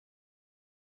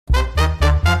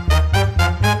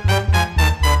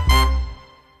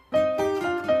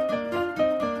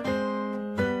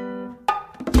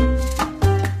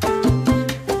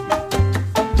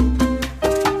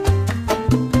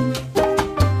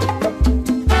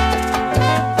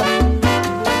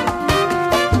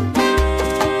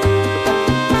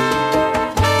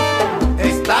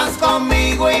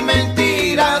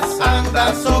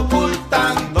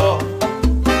 Ocultando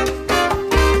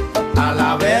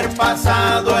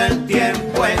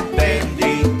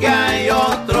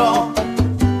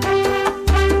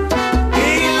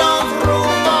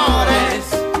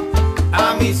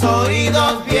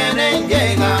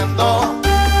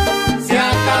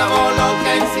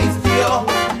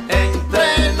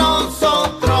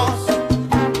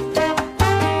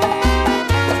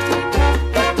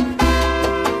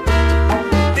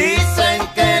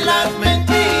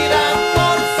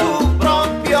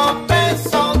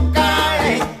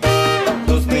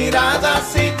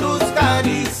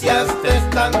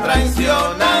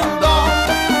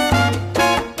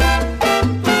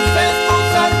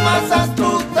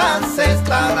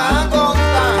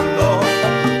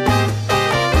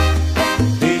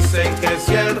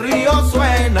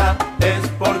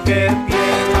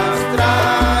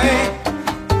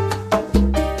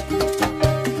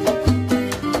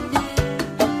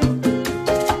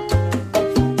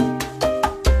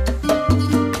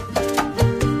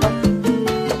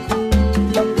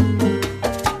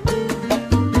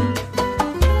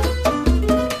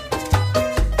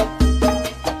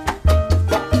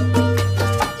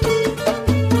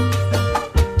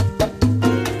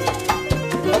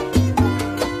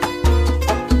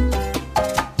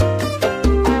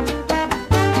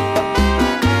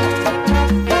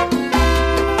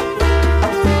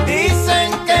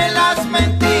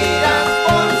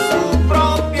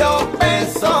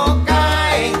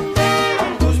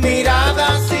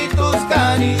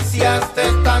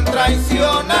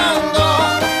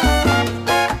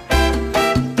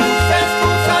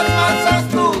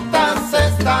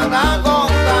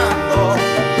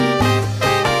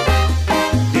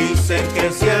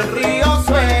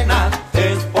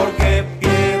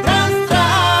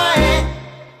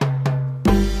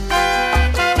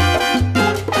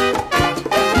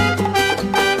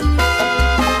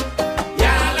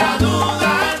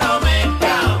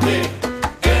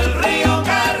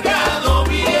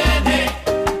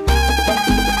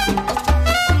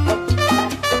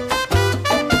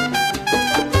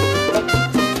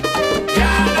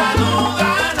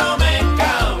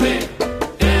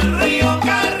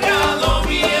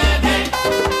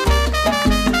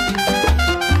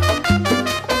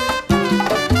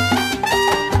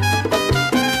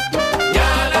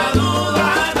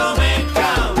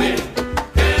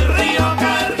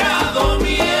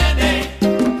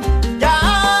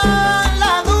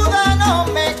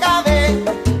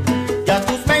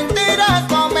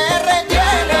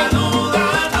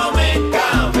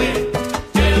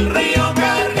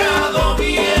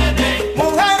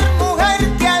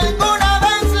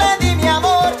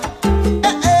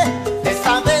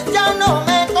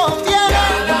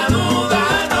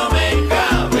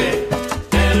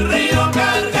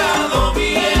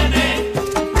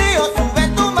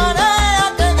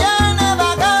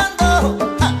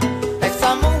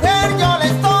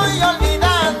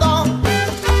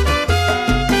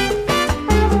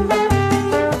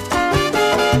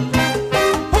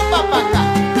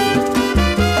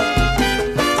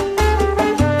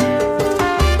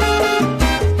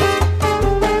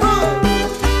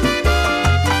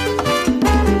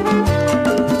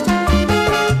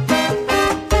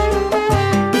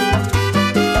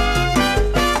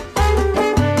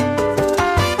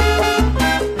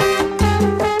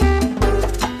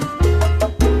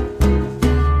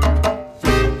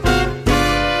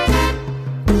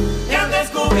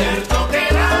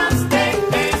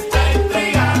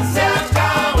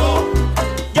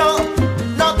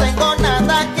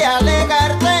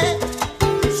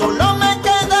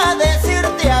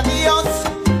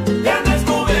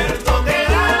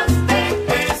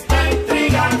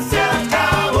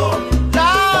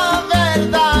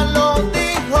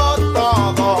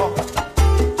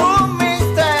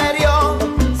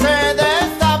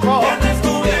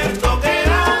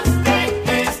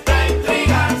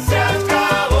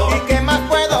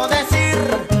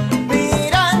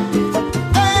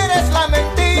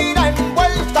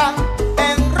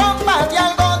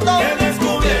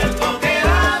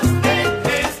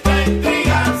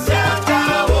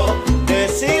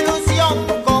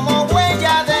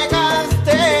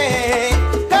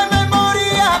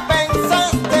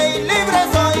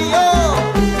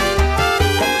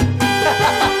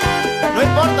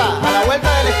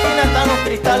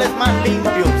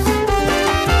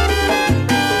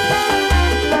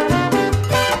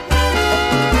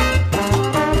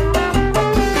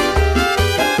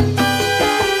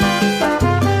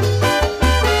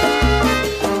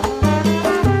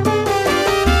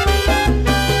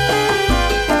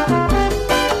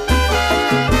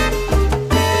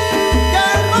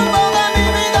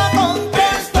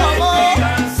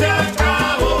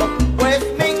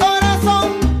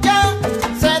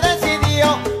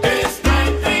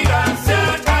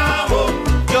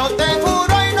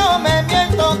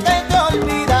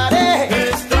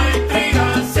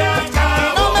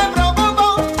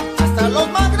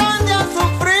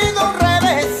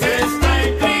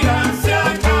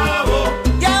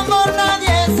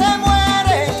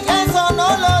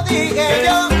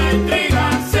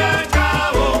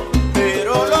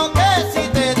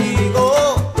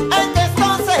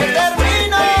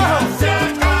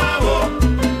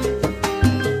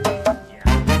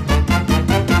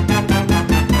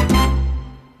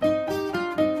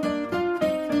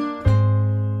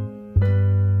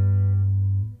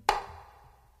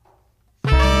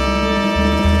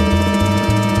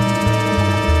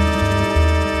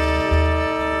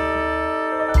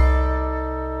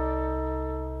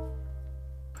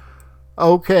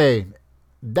Okay,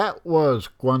 that was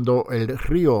Cuando el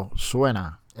Río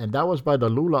Suena, and that was by the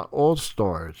Lula All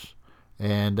Stars,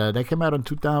 and that came out in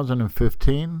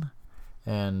 2015,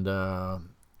 and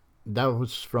that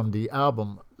was from the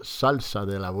album Salsa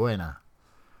de la Buena.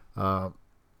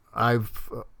 I've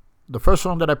The first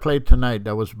song that I played tonight,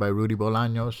 that was by Rudy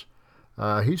Bolaños.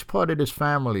 He's part of this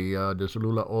family, this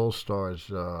Lula All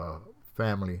Stars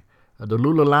family. The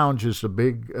Lula Lounge is a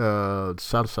big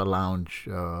salsa lounge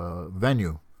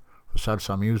venue for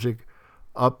salsa music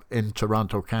up in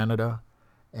Toronto, Canada.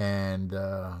 And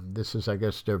this is, I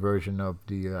guess, their version of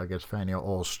the, Fania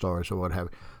All Stars or what have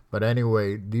you. But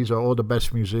anyway, these are all the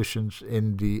best musicians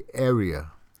in the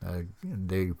area.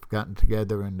 They've gotten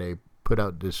together and they put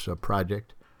out this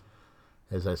project.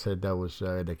 As I said,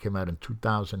 that came out in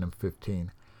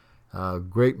 2015.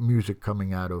 Great music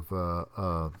coming out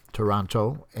of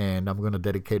Toronto, and I'm going to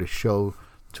dedicate a show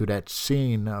to that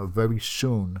scene very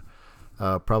soon,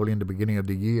 probably in the beginning of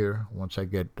the year, once I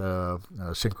get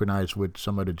synchronized with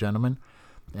some of the gentlemen.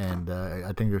 And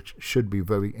I think it should be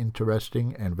very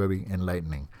interesting and very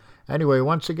enlightening. Anyway,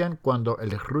 once again, Cuando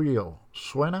el Río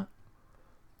Suena,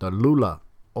 the Lula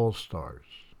All Stars.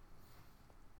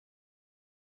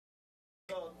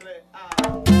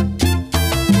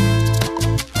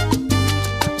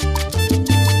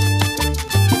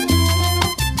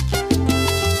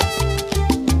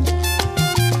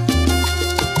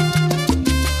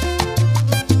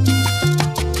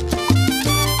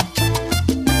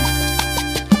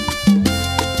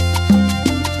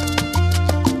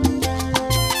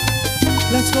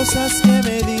 Las cosas que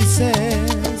me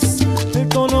dices, el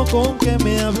tono con que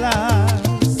me hablas,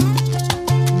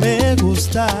 me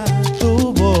gusta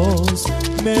tu voz,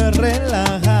 me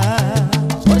relaja.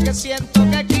 Porque siento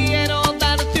que quiero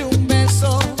darte un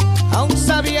beso, aun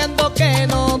sabiendo que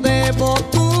no debo.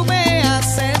 Tú me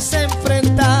haces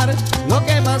enfrentar lo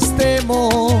que más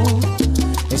temo.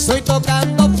 Estoy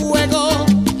tocando fuego,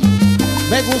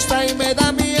 me gusta y me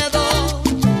da miedo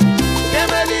que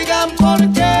me digan por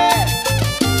qué.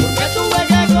 Porque tuve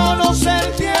que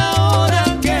conocerte ahora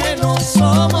que no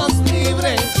somos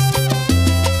libres.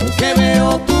 Porque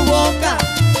veo tu boca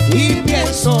y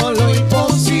pienso lo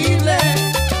imposible.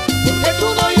 Porque tú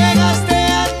no llegaste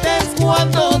antes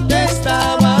cuando te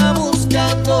estaba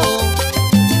buscando,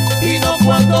 y no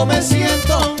cuando me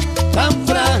siento tan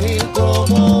frágil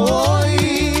como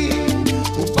hoy.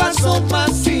 Un paso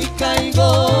más y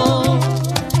caigo.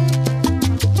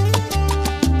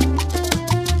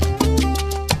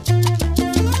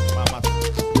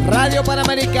 Radio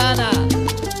Panamericana.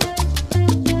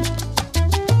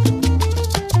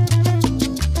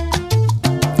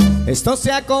 Esto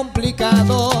se ha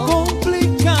complicado,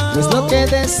 no es lo que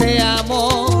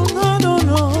deseamos.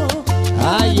 No.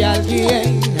 Hay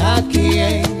alguien a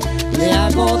quien le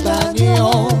hago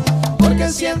daño, porque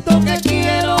siento que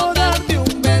quiero darte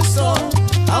un beso,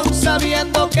 aun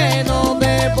sabiendo que no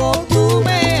debo. Tú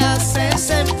me haces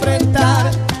enfrentar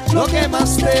lo que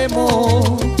más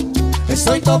temo.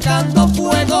 Estoy tocando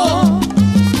fuego,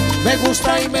 me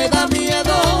gusta y me da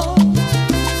miedo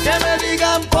que me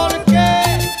digan por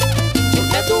qué.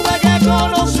 Porque tuve que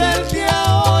conocerte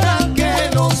ahora que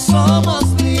no somos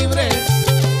libres.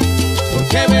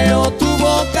 Porque veo tu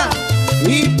boca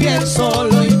y pienso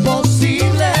lo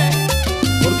imposible.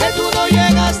 Porque tú no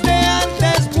llegaste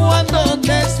antes cuando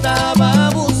te estaba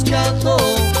buscando,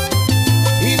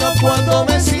 y no cuando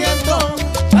me siento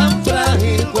tan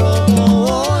frágil como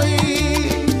hoy.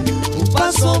 Un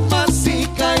paso más y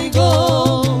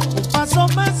caigo. Un paso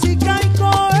más y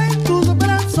caigo en tus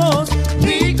brazos.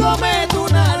 Y cometo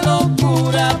una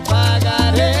locura,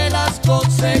 pagaré las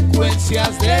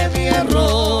consecuencias de mi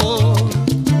error.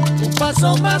 Un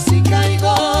paso más y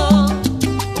caigo.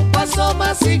 Un paso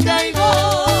más y caigo.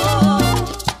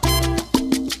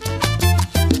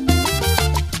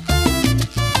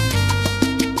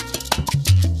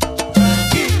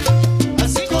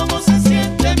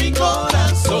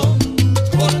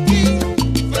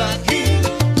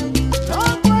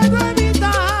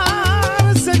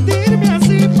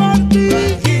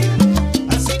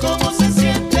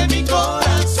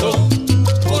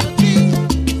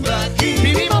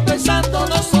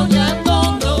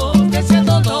 Soñándonos,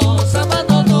 deseándonos,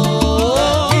 amándonos.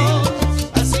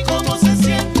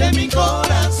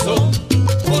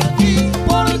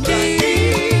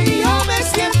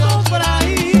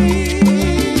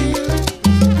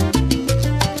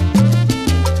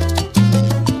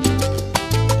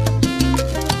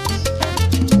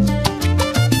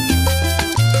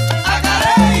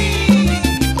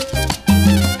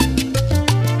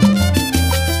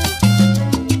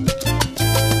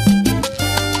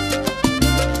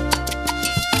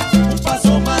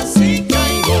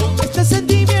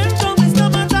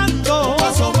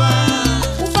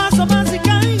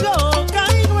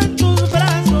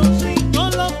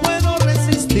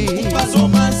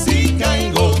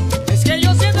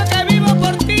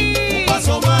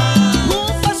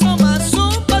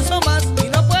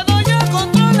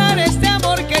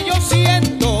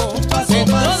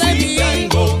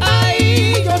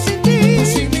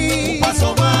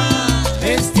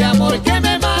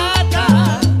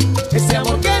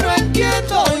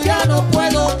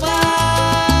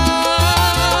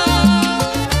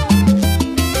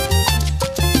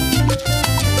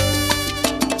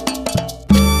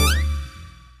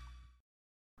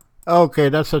 Okay,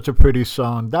 that's such a pretty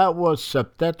song. That was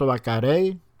Septeto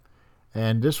Bacare,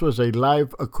 and this was a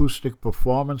live acoustic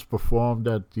performance performed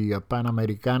at the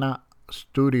Panamericana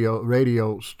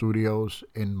Radio Studios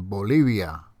in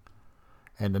Bolivia.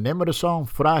 And the name of the song,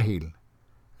 Frágil.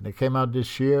 And it came out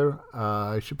this year.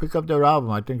 You should pick up their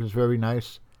album. I think it's very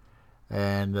nice.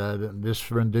 And this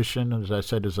rendition, as I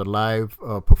said, is a live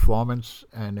performance,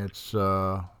 and it's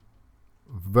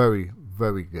very,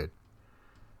 very good.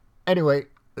 Anyway,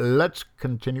 let's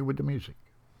continue with the music.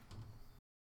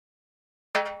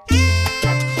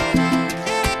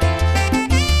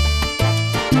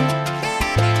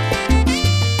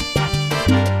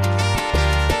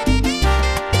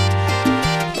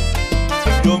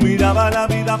 Yo miraba la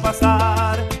vida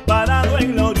pasar, parado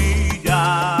en la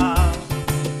orilla,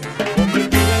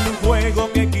 convertido en un juego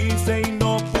que quise y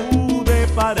no pude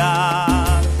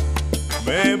parar.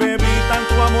 Me bebí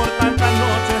tanto amor, tantas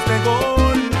noches de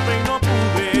golpe y no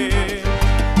pude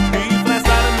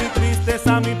disfrazar mi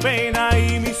tristeza, mi pena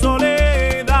y mi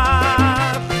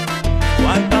soledad.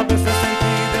 Cuántas veces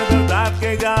sentí de verdad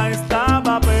que ya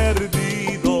estaba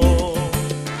perdido,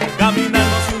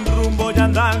 caminando sin rumbo y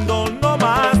andando no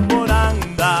más por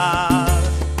andar.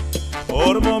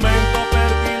 Por momentos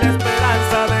perdí la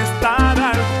esperanza de estar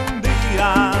algún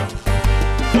día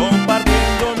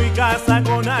compartiendo mi casa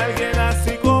con alguien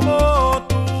así como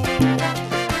tú.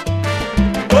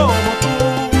 Como tú,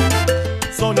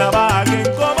 soñaba a alguien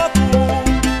como tú,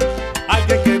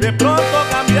 alguien que de pronto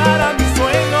cambiara mi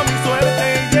sueño, mi suerte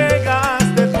y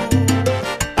llegaste tú.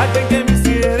 Alguien que me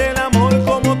hiciera el amor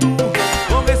como tú,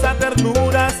 con esa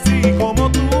ternura así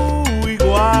como tú,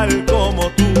 igual como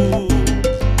tú,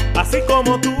 así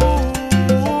como tú.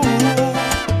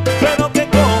 Pero que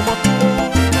como tú,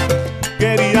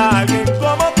 quería a alguien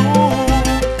como tú,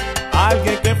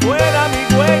 alguien que fuera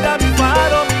mi huella, mi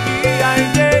faro, mi guía y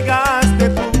llegaste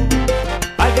tú.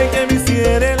 Alguien que me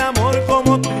hiciera el amor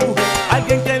como tú,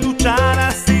 alguien que luchara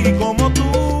así como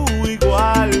tú,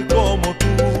 igual como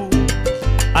tú,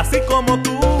 así como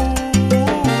tú.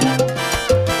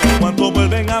 Cuando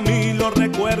vuelven a mí los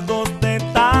recuerdos de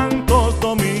tantos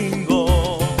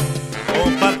domingos,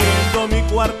 compartiendo mi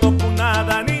cuarto con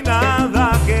nada ni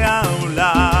nada que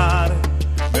hablar.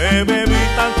 Me bebí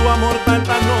tanto amor,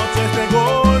 tantas noches de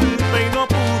golpe y no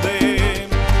pude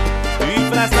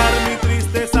disfrazar mi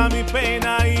tristeza, mi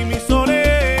pena y mi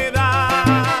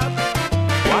soledad.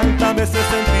 Cuántas veces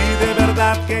sentí de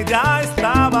verdad que ya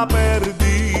estaba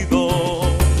perdido,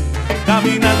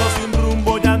 caminando sin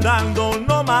rumbo y andando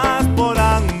no más por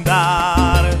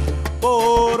andar.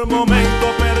 Por momento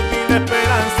perdí la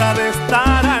esperanza de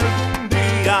estar algún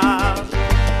día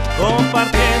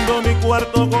compartiendo mi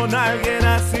cuarto con alguien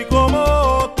así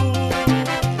como tú.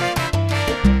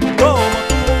 Como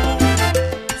tú,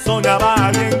 soñaba a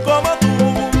alguien como tú,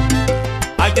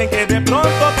 alguien que de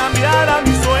pronto cambiara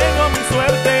mi sueño, mi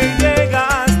suerte y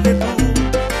llegaste tú.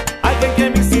 Alguien que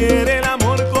me hiciera el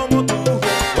amor como tú,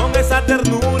 con esa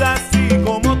ternura así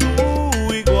como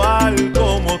tú, igual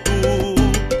como tú,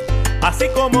 así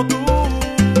como tú.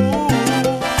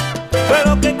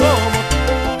 Pero que como tú,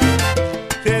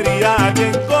 quería a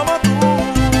alguien como tú,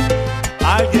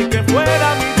 alguien que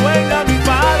fuera mi dueña, mi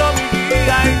faro, mi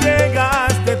guía y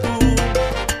llegaste tú.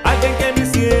 Alguien que me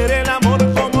hiciera el amor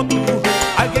como tú,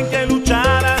 alguien que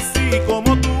luchara así como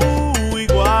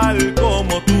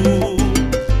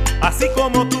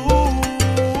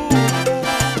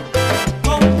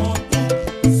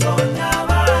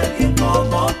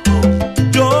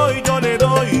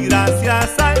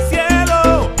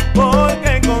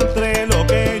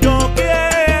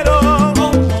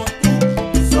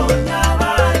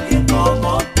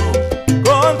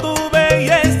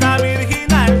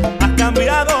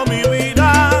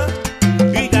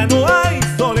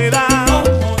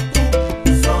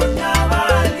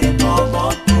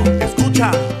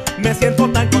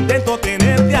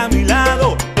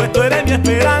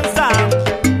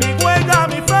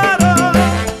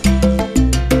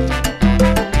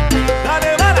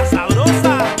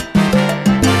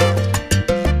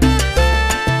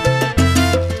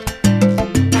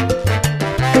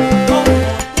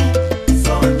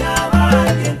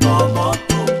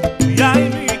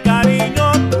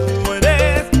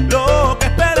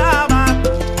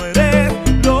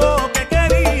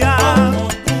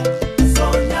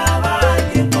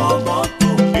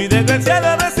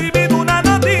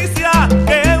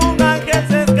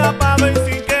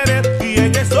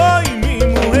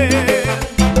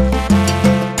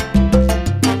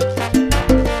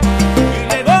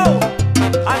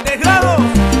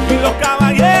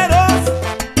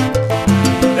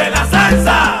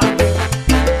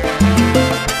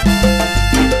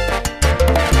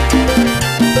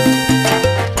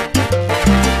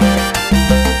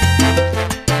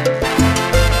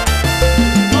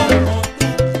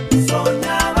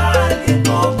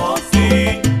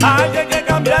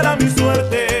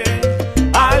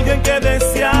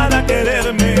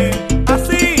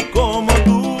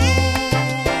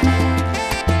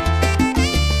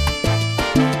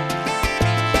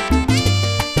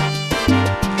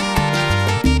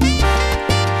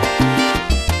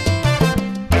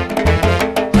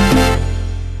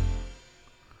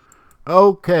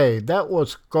Okay, that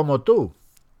was Como Tú.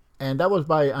 And that was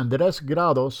by Andrés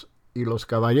Grados y los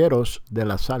Caballeros de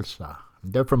la Salsa.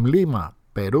 They're from Lima,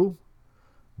 Peru.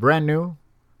 Brand new.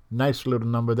 Nice little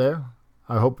number there.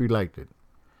 I hope you liked it.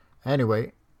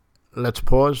 Anyway, let's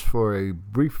pause for a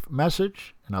brief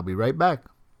message, and I'll be right back.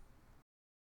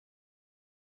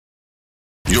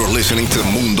 You're listening to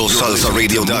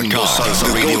MundoSalsaRadio.com,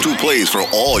 the go-to place for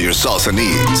all your salsa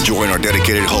needs. Join our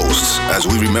dedicated hosts as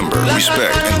we remember,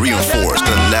 respect, and reinforce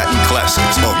the Latin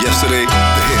classics of yesterday,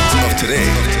 the hits of today,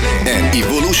 and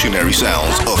evolutionary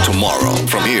sounds of tomorrow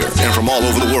from here and from all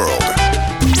over the world.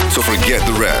 So forget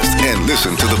the rest and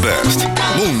listen to the best.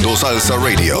 Mundo Salsa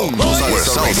Radio, where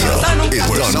salsa is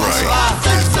done right.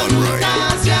 Is done right.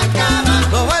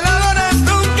 Los bailadores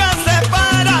nunca se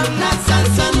paran. La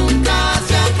salsa nunca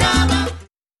se acaba.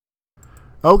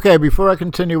 Okay, before I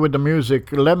continue with the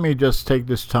music, let me just take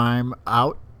this time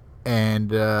out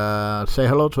and say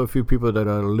hello to a few people that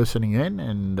are listening in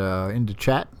and in the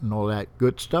chat and all that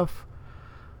good stuff.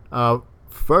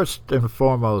 First and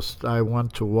foremost, I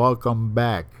want to welcome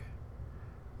back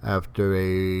after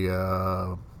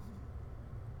a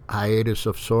hiatus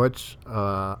of sorts,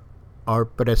 our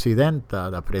presidenta,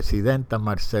 la presidenta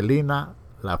Marcelina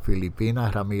La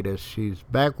Filipina Ramirez. She's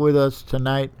back with us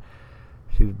tonight.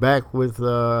 She's back with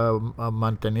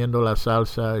Manteniendo la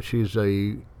Salsa. She's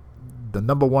the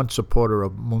number one supporter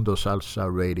of Mundo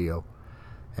Salsa Radio.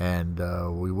 And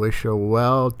we wish her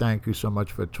well. Thank you so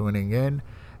much for tuning in.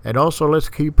 And also, let's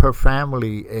keep her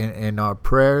family in our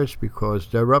prayers because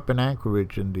they're up in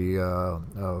Anchorage, in the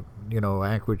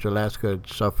Anchorage, Alaska.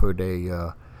 Suffered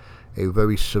a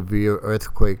very severe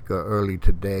earthquake early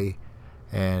today,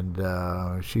 and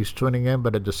she's tuning in.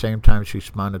 But at the same time,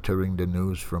 she's monitoring the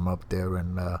news from up there.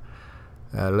 And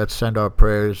let's send our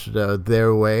prayers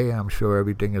their way. I'm sure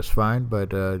everything is fine,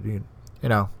 but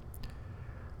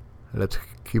let's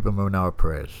keep them in our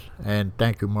prayers. And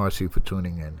thank you, Marcy, for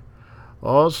tuning in.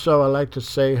 Also, I'd like to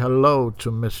say hello to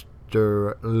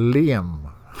Mr.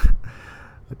 Liam.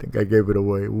 I think I gave it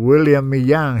away. William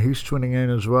Millán, he's tuning in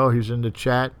as well. He's in the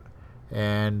chat.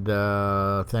 And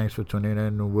thanks for tuning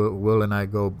in. Will and I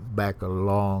go back a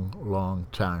long, long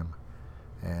time.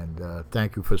 And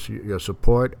thank you for your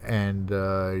support and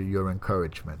your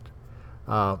encouragement.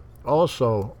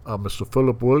 Also, Mr.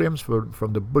 Philip Williams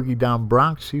from the Boogie Down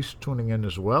Bronx, he's tuning in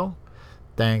as well.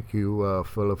 Thank you,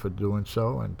 Philip, for doing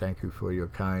so, and thank you for your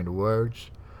kind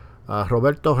words.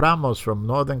 Roberto Ramos from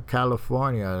Northern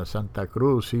California, Santa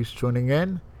Cruz, he's tuning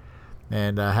in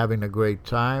and having a great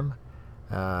time.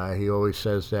 He always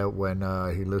says that when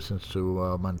he listens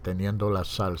to Manteniendo la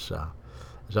Salsa.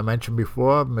 As I mentioned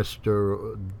before,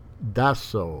 Mr.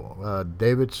 Dasso,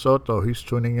 David Soto, he's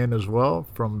tuning in as well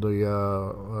from the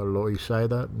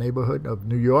Loisaida neighborhood of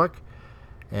New York.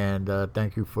 And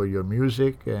thank you for your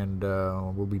music, and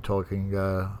we'll be talking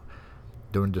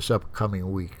during this upcoming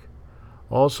week.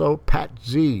 Also, Pat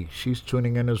Z, she's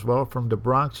tuning in as well from the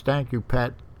Bronx. Thank you,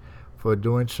 Pat, for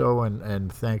doing so,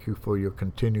 and thank you for your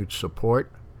continued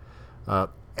support.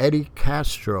 Eddie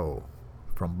Castro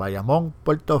from Bayamón,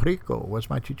 Puerto Rico. Where's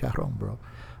my chicharrón, bro?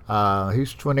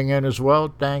 He's tuning in as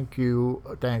well. Thank you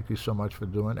so much for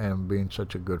doing and being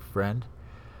such a good friend.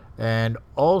 And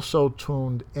also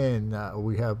tuned in,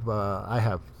 we have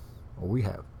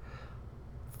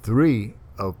three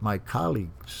of my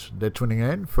colleagues. They're tuning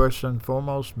in. First and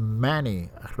foremost, Manny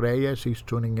Reyes, he's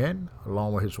tuning in,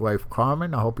 along with his wife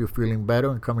Carmen. I hope you're feeling better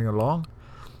and coming along.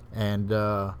 And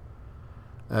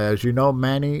as you know,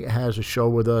 Manny has a show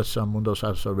with us on Mundo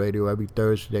Salsa Radio every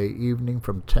Thursday evening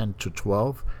from 10 to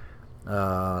 12.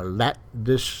 Let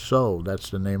This Soul, that's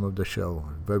the name of the show.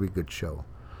 Very good show.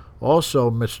 Also,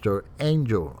 Mr.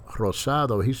 Angel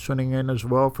Rosado, he's tuning in as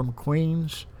well from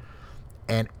Queens.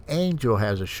 And Angel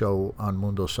has a show on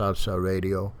Mundo Salsa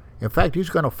Radio. In fact,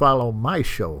 he's going to follow my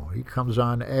show. He comes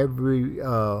on every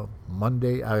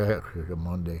Monday, at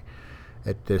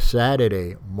the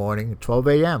Saturday morning, 12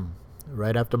 a.m.,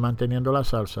 right after Manteniendo la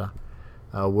Salsa,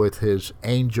 with his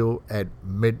Angel at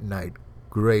Midnight.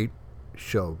 Great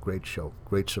show, great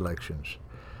selections.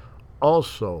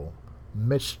 Also,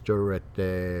 Mr.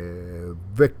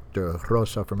 Victor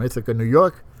Rosa from Ithaca, New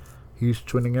York. He's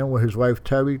tuning in with his wife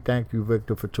Terry. Thank you,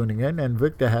 Victor, for tuning in. And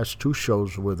Victor has two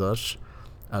shows with us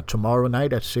tomorrow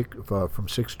night at from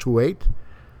 6 to 8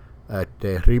 at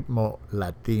Ritmo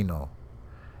Latino.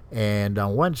 And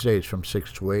on Wednesdays from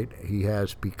 6 to 8, he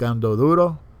has Picando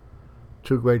Duro.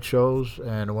 Two great shows.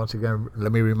 And once again,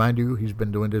 let me remind you, he's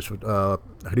been doing this with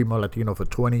Ritmo Latino for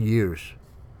 20 years.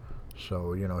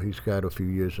 So, he's got a few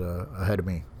years ahead of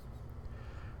me.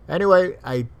 Anyway,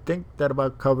 I think that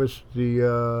about covers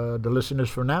the listeners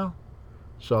for now.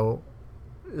 So,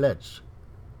 let's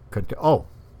continue. Oh,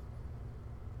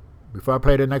 before I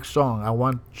play the next song, I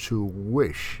want to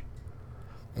wish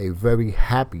a very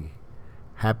happy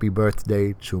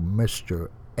birthday to Mr.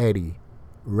 Eddie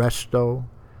Resto.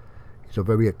 He's a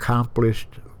very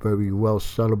accomplished, very well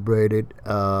celebrated,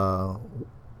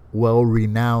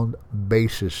 well-renowned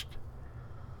bassist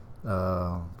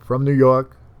from New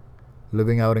York,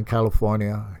 living out in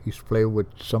California. He's played with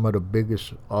some of the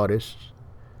biggest artists.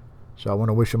 So I want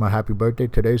to wish him a happy birthday.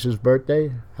 Today's his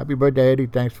birthday. Happy birthday, Eddie.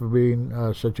 Thanks for being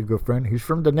such a good friend. He's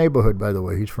from the neighborhood, by the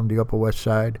way. He's from the Upper West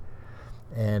Side.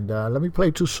 And let me play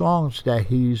 2 songs that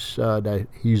he's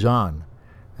on.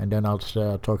 And then I'll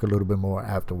talk a little bit more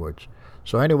afterwards.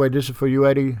 So anyway, this is for you,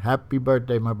 Eddie. Happy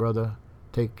birthday, my brother.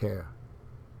 Take care.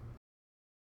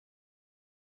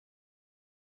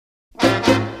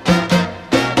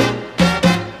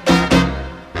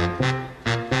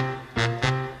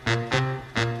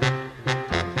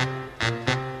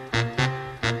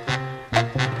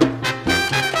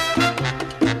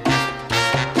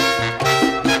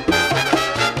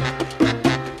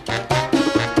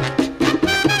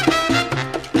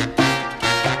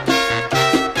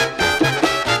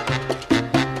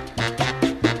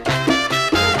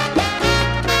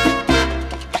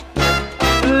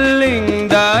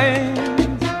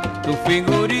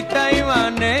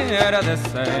 De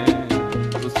ser,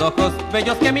 tus ojos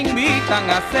bellos que me invitan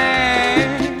a ser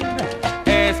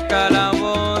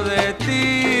esclavo de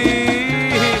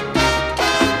ti.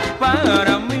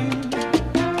 Para mí,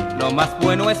 lo más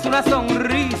bueno es una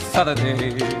sonrisa de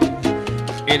ti.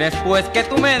 Y después que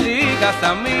tú me digas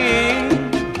a mí,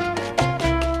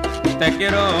 te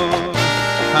quiero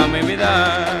a mi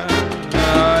vida.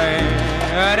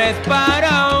 Eres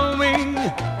para mí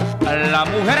la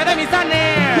mujer de mis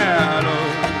anhelos.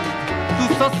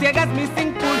 Sosiegas mis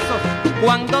impulsos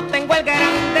cuando tengo el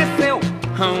gran deseo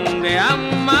de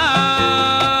amar.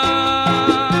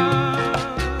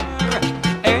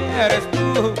 Eres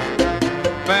tú,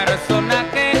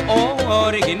 personaje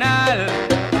original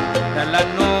de la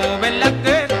novela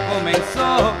que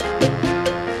comenzó.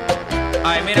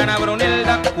 Ay, mira, Ana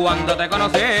Brunilda, cuando te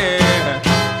conocí.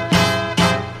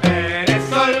 Eres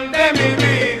sol de mi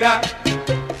vida.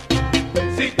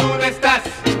 Si tú no estás,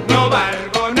 no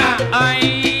valgo nada.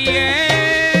 Ay,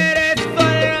 eres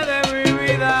sol de mi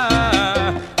vida.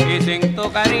 Y sin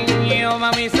tu cariño,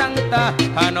 mami santa,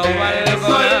 no valgo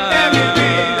sol nada. De mi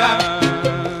vida.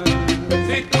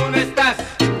 Si tú no estás,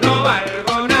 no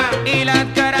valgo nada. Y las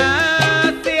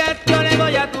gracias yo le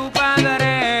doy a tu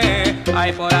padre.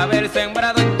 Ay, por haber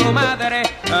sembrado en tu madre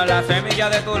la semilla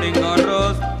de tu lindo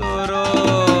rostro.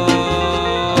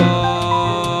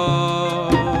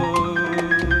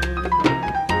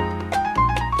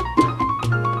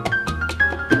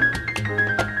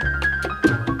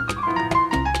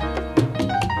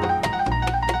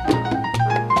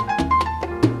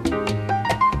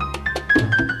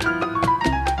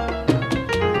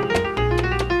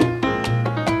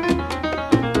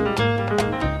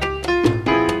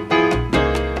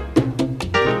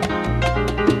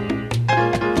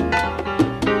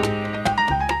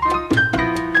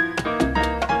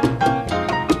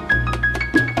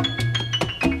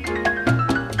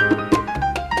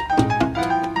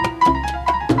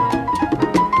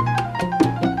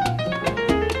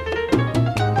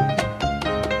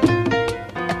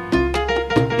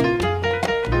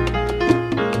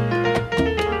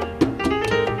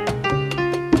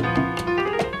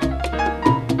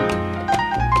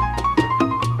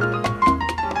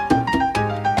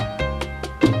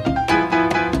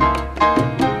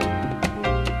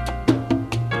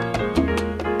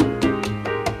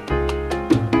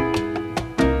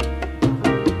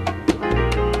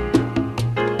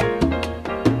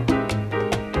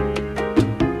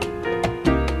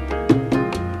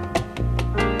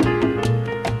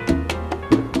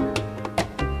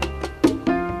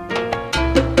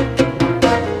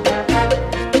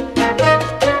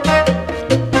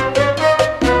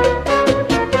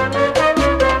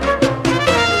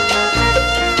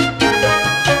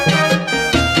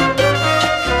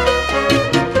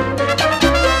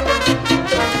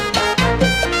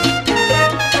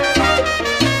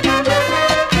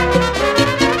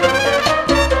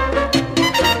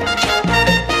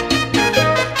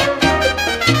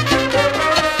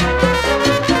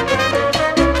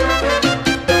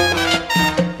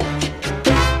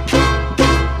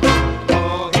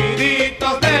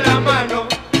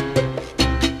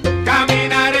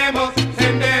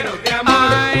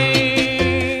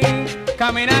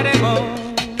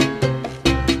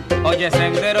 Oye,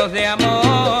 senderos de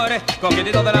amor,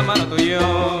 coquetitos de la mano tú y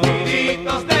yo.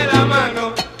 Coquetitos de la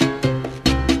mano,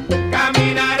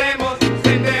 caminaremos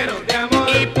senderos.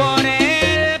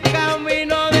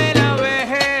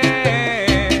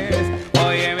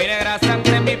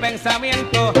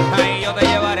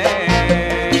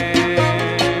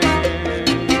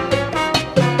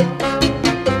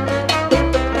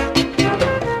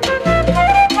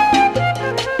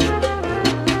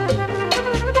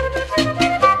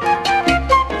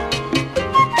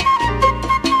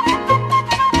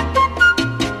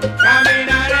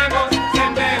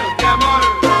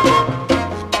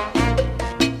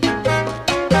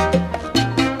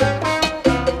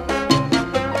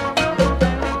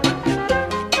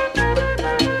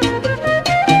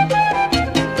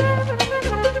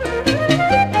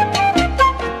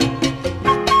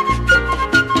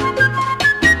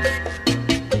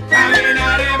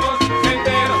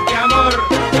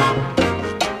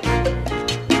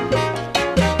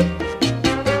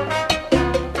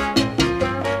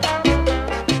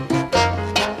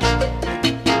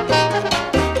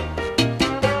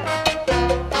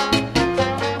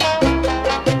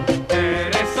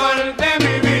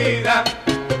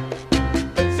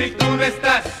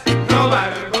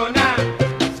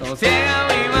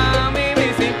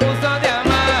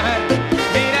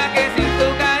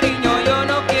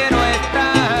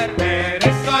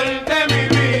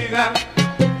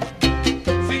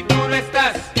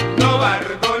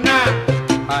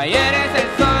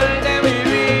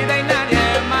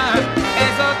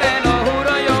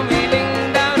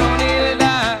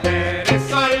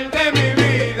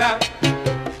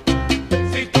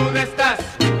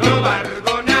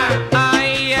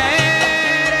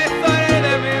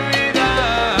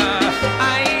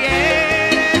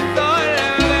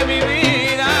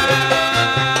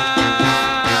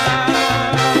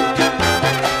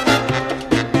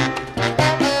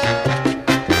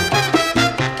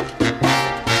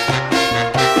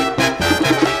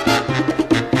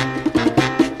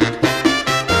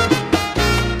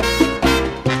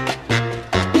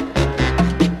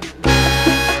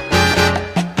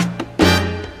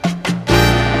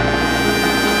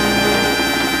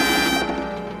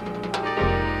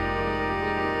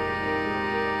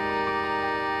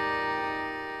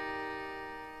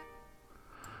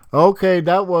 Okay,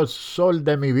 that was Sol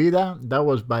de mi Vida. That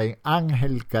was by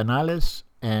Angel Canales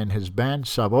and his band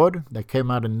Sabor. That came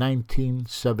out in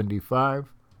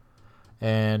 1975.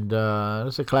 And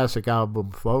it's a classic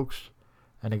album, folks.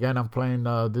 And again, I'm playing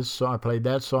this song. I played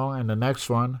that song and the next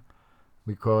one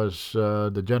because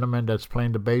the gentleman that's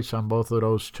playing the bass on both of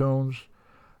those tunes,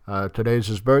 today's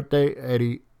his birthday,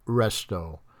 Eddie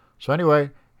Resto. So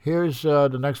anyway, here's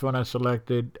the next one I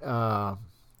selected.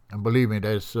 And believe me,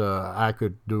 there's I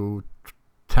could do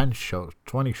 10 shows,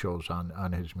 20 shows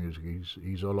on his music.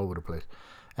 He's all over the place.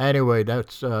 Anyway,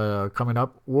 that's coming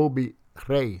up. Will be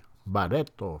Rey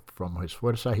Barreto from his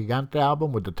Fuerza Gigante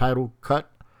album with the title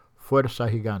Cut Fuerza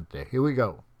Gigante. Here we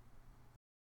go.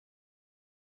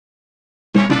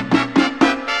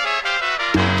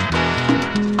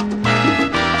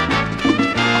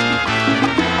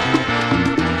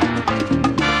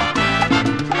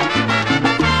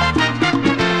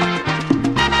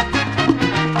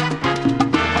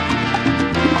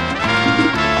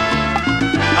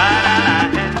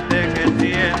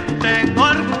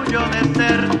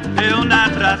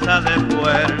 De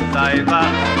fuerza y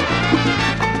valor,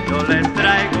 yo les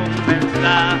traigo un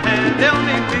mensaje de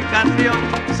unificación,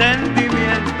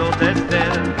 sentimientos desde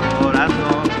el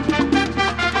corazón.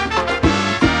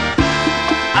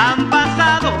 Han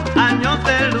pasado años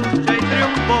de lucha y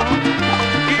triunfo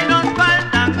y nos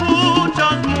faltan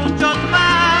muchos, muchos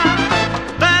más,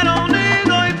 pero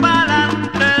unido y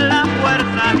pa'lante la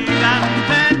fuerza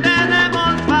gigante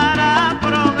tenemos para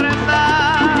progresar.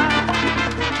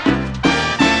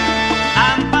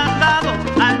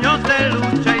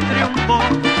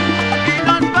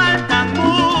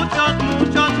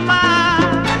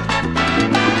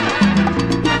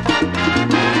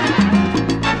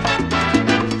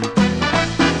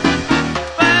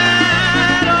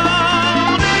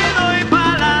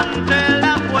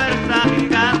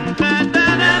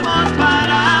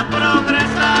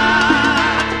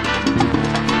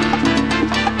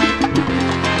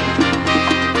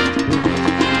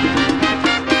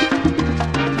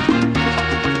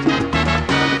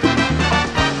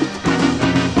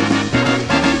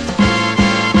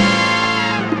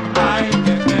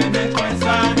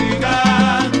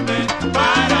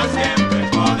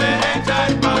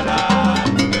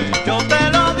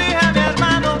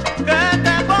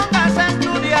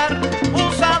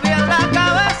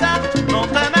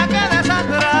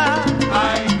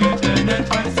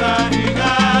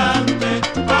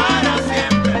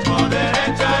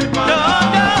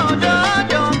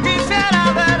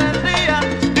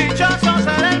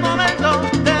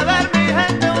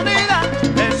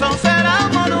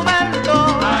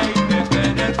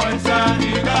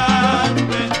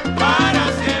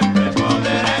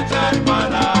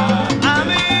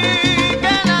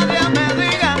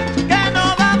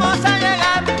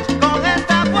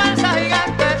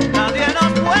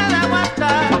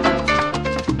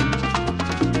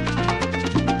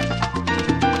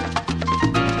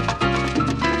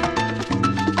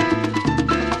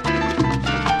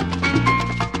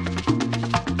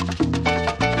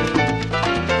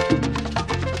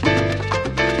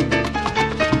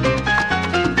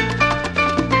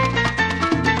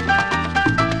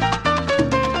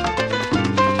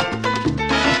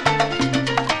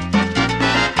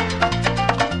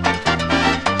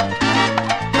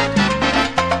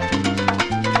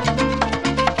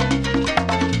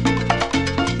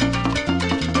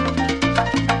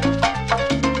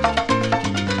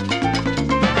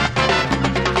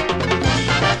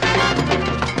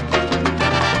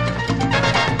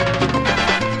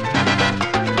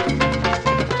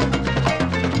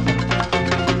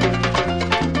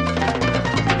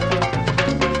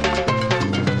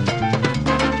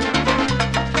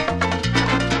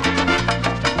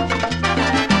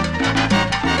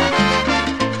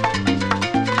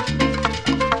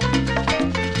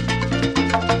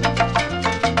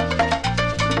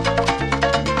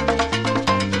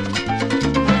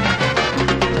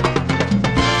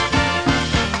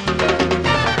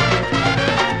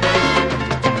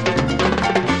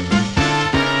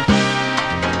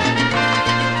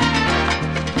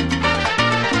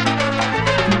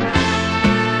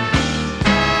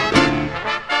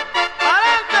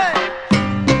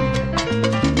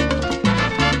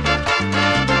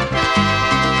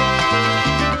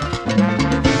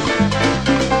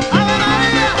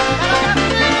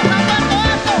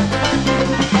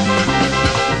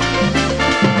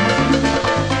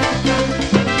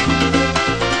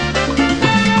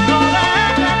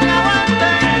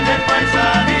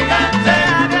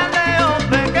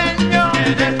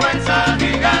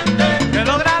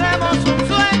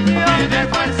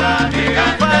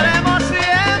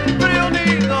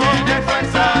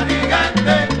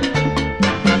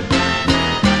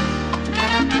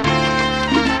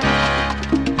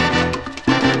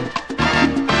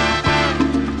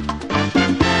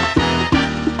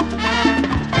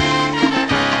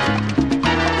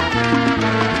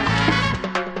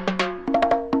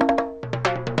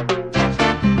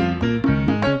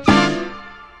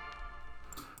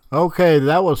 Okay,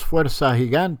 that was Fuerza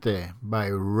Gigante by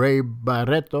Ray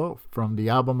Barreto from the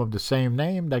album of the same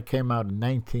name that came out in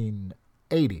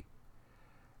 1980.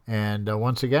 And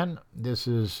once again, this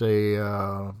is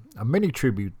a mini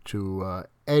tribute to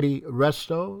Eddie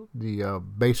Resto, the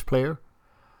bass player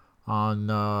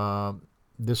on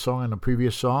this song and the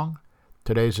previous song.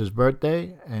 Today's his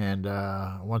birthday, and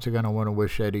once again, I want to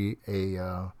wish Eddie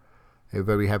a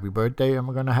very happy birthday.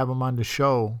 I'm going to have him on the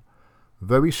show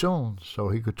very soon, so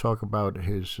he could talk about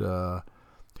his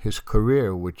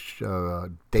career, which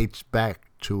dates back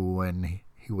to when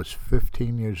he was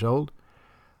 15 years old.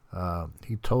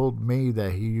 He told me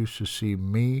that he used to see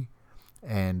me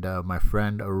and my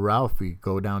friend Ralphie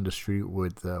go down the street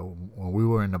with when we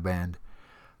were in a band,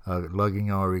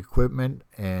 lugging our equipment,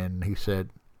 and he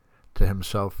said to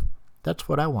himself, "That's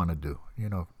what I want to do,"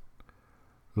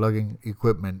 lugging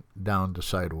equipment down the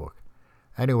sidewalk.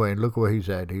 Anyway, look where he's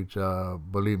at. He's,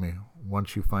 believe me,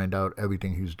 once you find out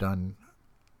everything he's done,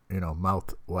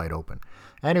 mouth wide open.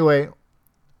 Anyway,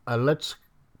 let's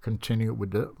continue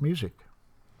with the music.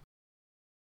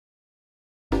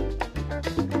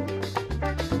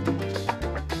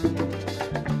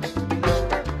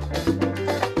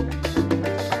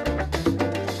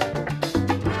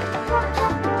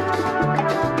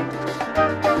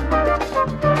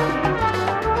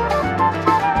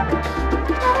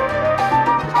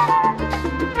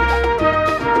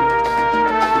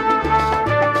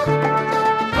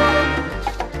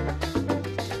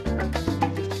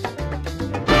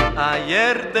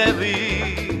 Ayer te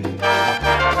vi,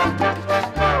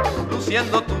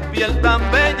 luciendo tu piel tan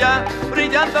bella,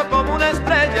 brillando como una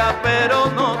estrella, pero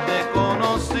no te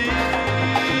conocí.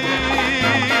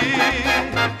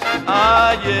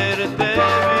 Ayer te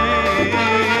vi.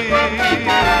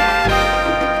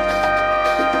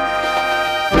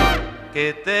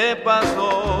 ¿Qué te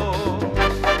pasó?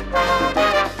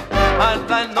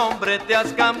 Hasta el nombre te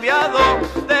has cambiado,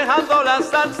 dejando la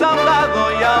salsa a un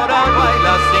lado y ahora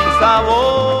bailas sin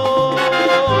sabor.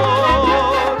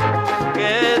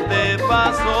 ¿Qué te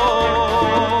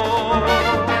pasó?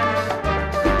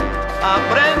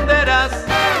 Aprenderás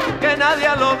que nadie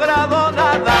ha logrado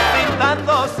nada,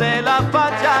 pintándose la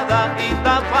fachada y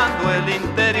tapando el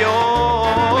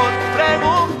interior.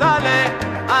 Pregúntale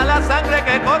a la sangre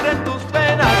que corre en tus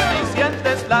venas si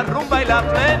sientes la rumba y la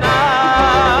plena,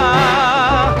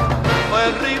 o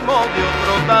el ritmo de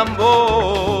otro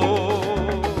tambor.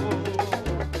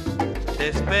 Te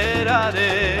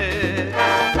esperaré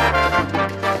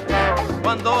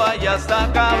cuando hayas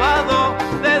acabado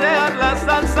de dejar la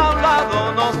salsa a un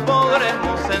lado, nos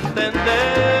podremos entender.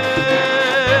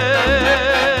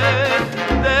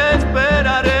 Te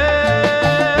esperaré.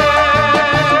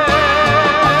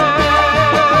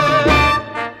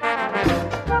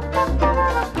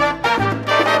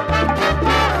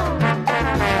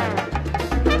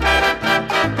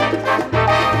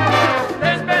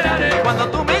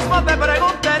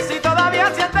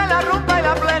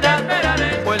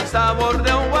 Sabor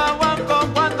de un guaguancó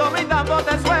cuando mi tambor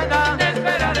te suena. Te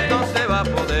esperaré. No se va a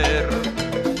poder,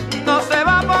 no se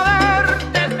va a poder.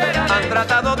 Te esperaré. Han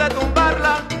tratado de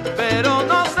tumbarla, pero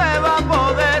no se va a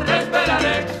poder. Te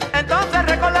esperaré. Entonces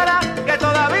recordarás que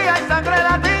todavía hay sangre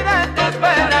latina en tus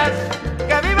venas.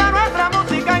 Que viva nuestra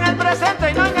música en el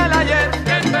presente y no en el ayer.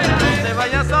 Te esperaré. No te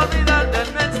vayas a olvidar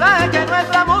del mensaje que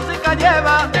nuestra música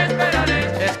lleva. Te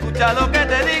esperaré. Escucha lo que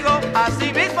te digo,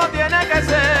 así mismo tiene que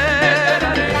ser.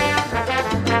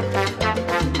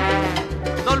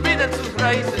 No olviden sus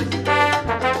raíces,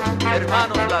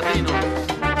 hermanos latinos.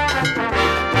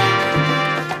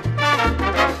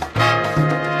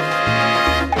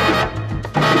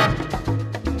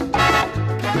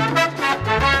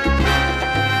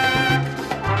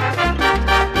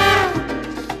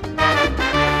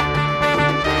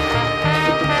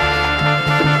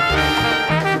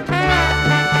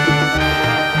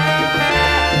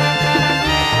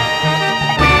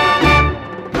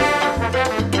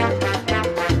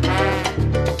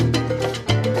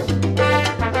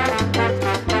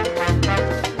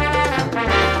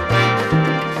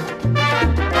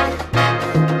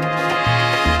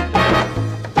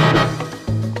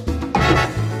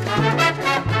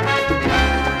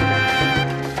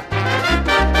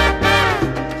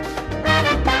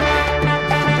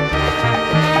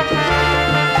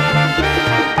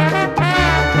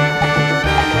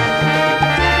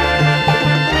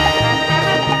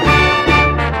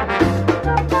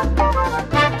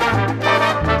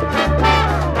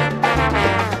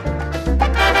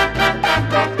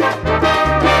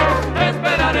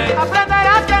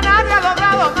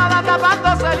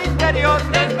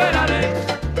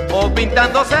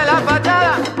 Pintándose la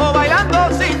fachada o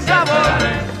bailando sin sabor.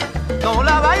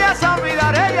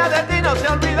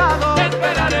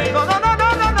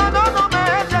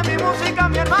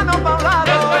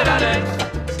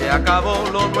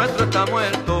 está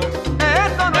muerto.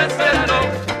 Esto no es cierto.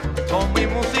 Con mi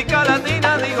música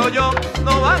latina digo yo,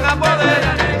 no van a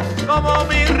poder. Como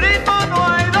mi ritmo no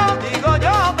hay dos, digo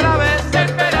yo otra vez.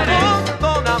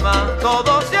 Punto nada más,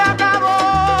 todo se acabó.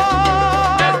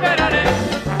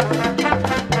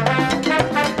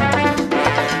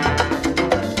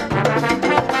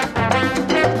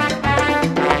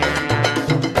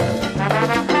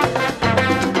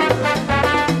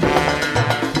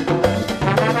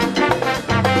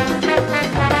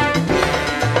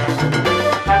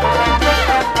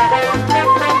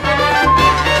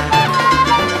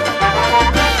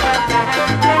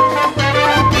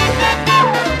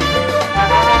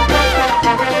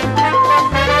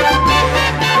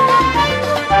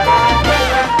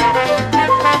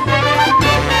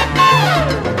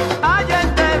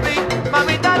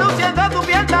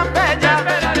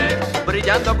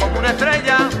 Como una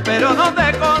estrella, pero no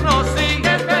te conocí.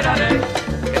 Te esperaré.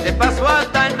 ¿Qué te pasó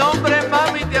hasta el nombre,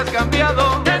 mami? Te has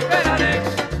cambiado. Te esperaré.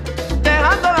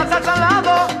 Dejando la salsa al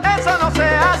lado, eso no se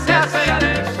hace así.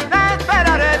 Te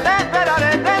esperaré, te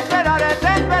esperaré, te esperaré, te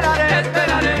esperaré. Te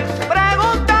esperaré.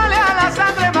 Pregúntale a la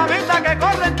sangre, mamita, que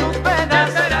corre en tus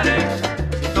venas. Te esperaré.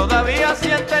 Si todavía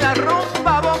siente la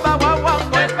rumba, bomba, guau, guau,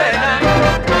 te esperaré.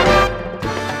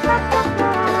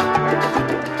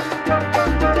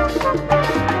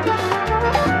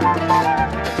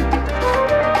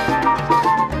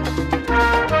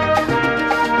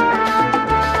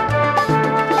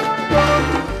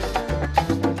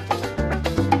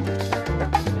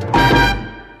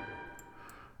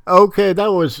 Okay,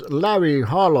 that was Larry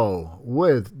Harlow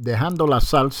with Dejando la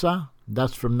Salsa.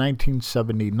 That's from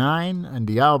 1979, and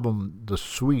the album The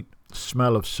Sweet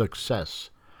Smell of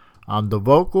Success. On the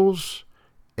vocals,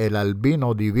 El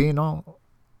Albino Divino,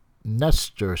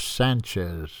 Nestor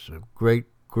Sanchez, great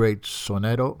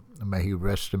sonero. May he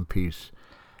rest in peace.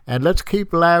 And let's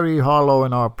keep Larry Harlow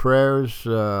in our prayers.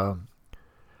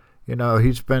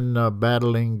 He's been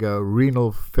battling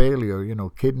renal failure,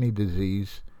 kidney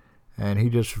disease. And he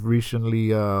just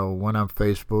recently went on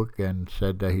Facebook and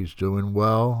said that he's doing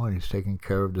well. He's taking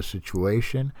care of the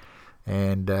situation.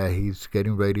 And he's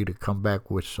getting ready to come back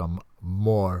with some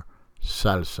more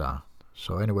salsa.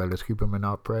 So anyway, let's keep him in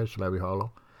our prayers, Larry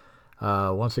Harlow.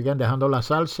 Once again, Dejando la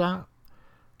Salsa,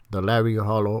 the Larry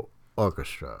Harlow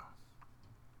Orchestra.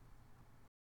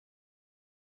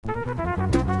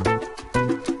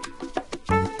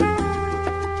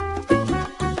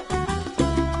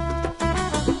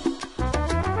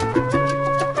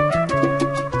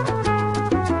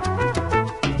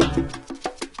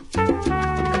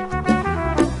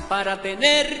 Para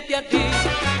tenerte a ti,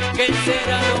 ¿qué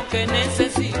será lo que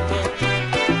necesito?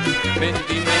 Ven,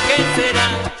 dime qué será,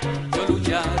 yo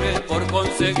lucharé por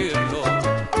conseguirlo.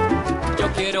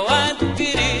 Yo quiero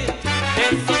adquirir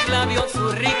esos labios,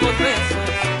 sus ricos besos,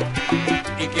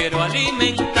 y quiero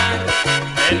alimentar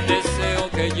el deseo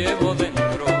que llevo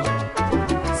dentro.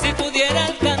 Si pudiera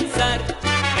alcanzar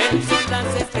el sol,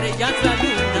 las estrellas, la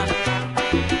luna,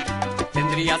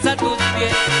 tendrías a tus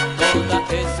pies toda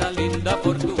esa linda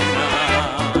fortuna.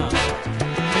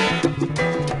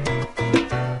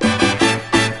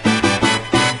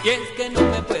 Y es que no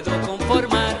me puedo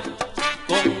conformar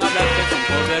con hablarte sin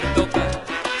poder tocar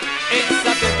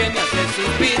esa piel que me hace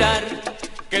suspirar,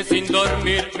 que sin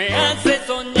dormir me hace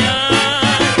soñar.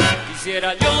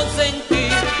 Quisiera yo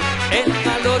sentir el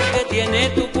calor que tiene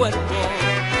tu cuerpo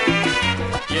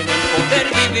y en el poder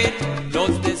vivir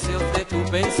los deseos de tu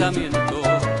pensamiento.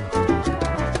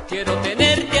 Quiero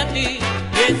tenerte a ti,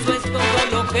 y eso es todo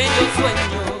lo que yo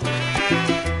sueño,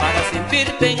 para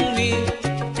sentirte en mí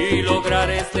y lograr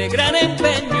este gran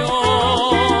empeño.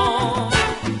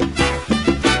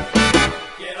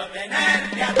 Quiero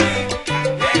tenerte a ti,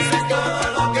 y eso es todo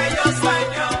lo que yo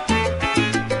sueño,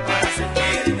 para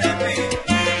sentirte en mí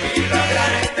y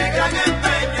lograr este gran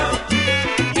empeño.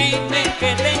 Dime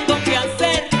qué tengo que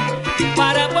hacer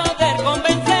para poder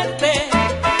convencerte.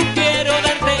 Quiero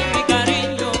darte mi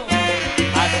cariño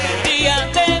hasta el día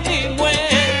de mi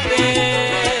muerte.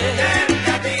 Tenerte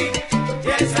a ti,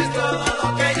 y eso es todo lo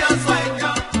que yo sueño,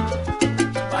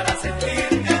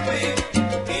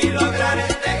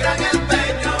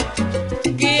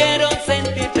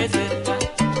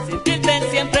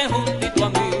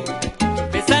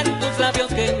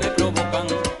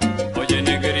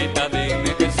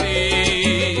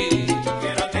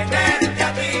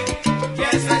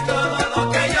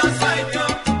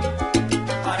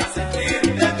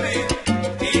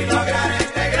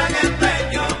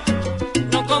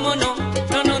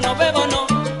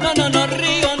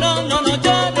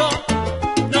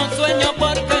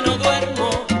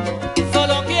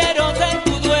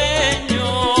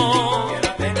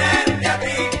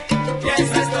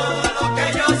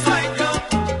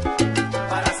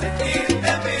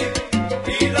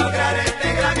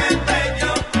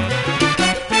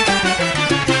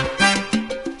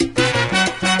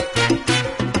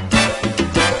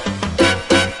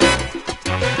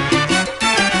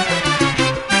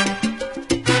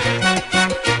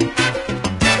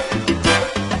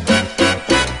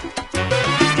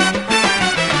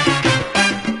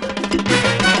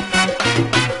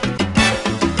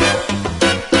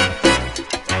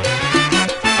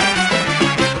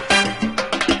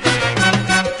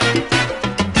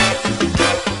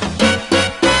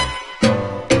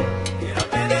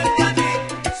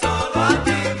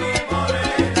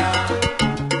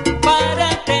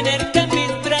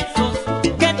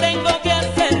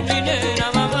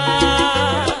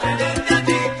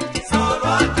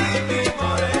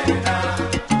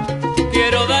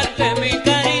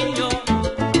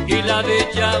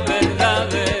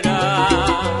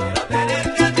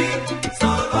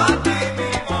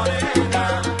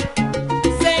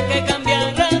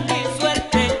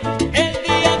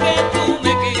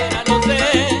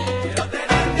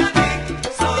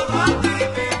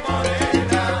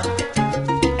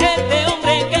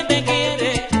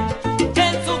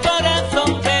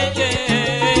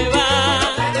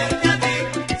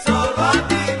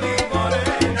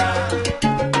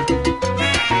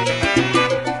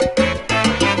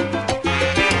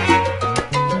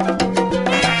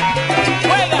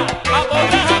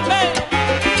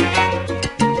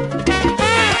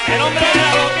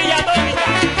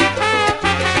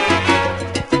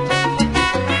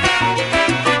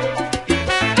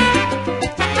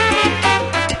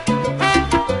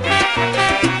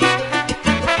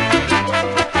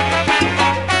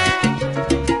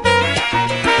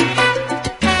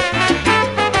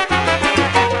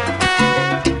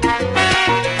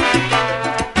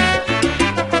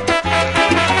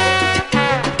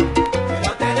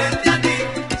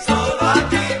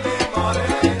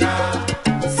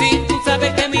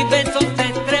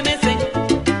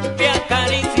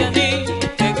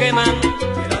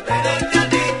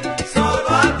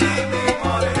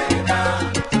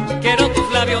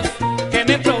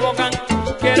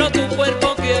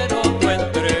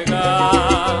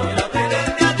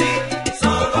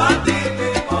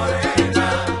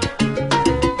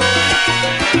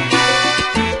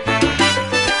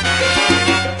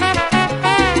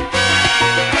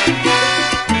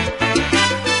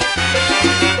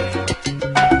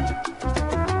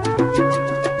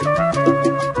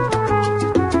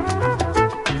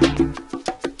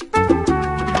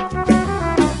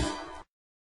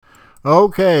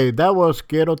 Okay, that was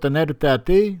Quiero Tenerte a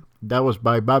Ti. That was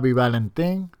by Bobby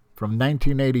Valentin from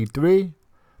 1983.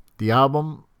 The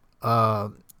album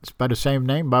is by the same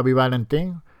name, Bobby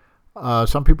Valentin.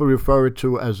 Some people refer it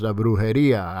to as the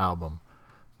Brujeria album,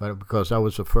 but because that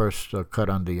was the first cut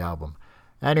on the album.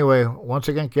 Anyway, once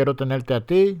again, Quiero Tenerte a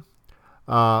Ti.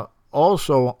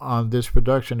 Also on this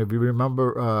production, if you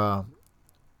remember,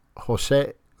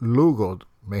 Jose Lugo,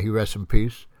 may he rest in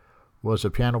peace, was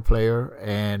a piano player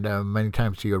and many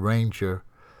times the arranger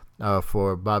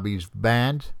for Bobby's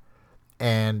band.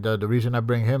 And the reason I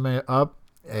bring him up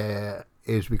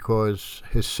is because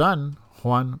his son,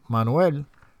 Juan Manuel,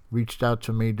 reached out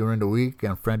to me during the week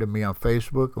and friended me on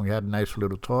Facebook, and we had a nice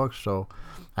little talk. So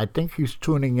I think he's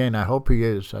tuning in. I hope he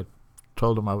is. I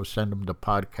told him I would send him the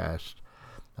podcast.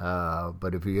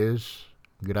 But if he is,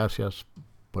 gracias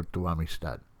por tu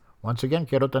amistad. Once again,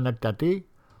 Quiero Tenerte a Ti,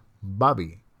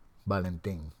 Bobby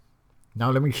Valentin.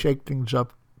 Now let me shake things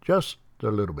up just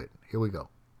a little bit. Here we go.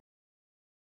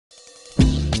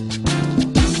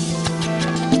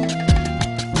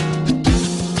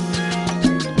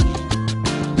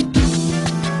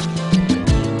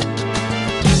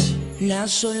 La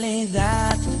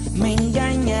soledad me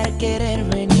engaña al querer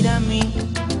venir a mí,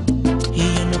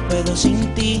 y yo no puedo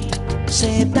sin ti.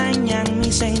 Se dañan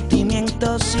mis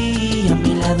sentimientos y a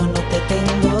mi lado no te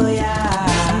tengo ya.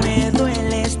 Me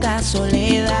duele esta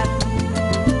soledad,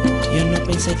 yo no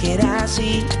pensé que era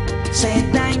así. Se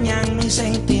dañan mis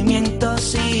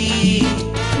sentimientos y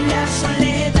la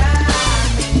soledad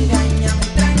me engaña mi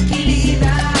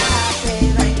tranquilidad,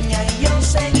 te daña y yo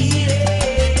seguiré,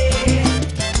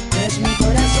 pues mi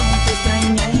corazón te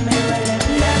extraña y me duele.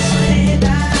 La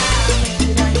soledad me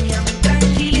daña mi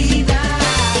tranquilidad,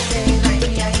 te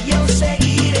daña y yo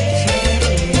seguiré,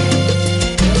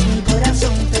 pues mi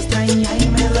corazón te extraña y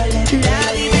me duele. La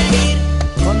vi venir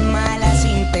con malas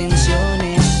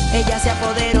intenciones, ella se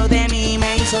apoderó de mí,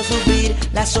 me hizo sufrir.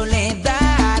 La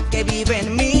soledad que vive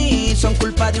en mí son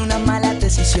culpa de unas malas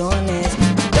decisiones.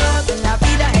 Toda la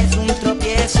vida es un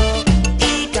tropiezo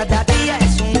y cada día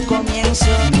es un comienzo.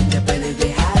 No te puedes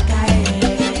dejar caer.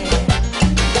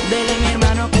 Dile, mi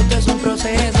hermano, que esto es un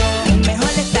proceso. Mejor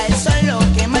estar solo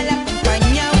que mal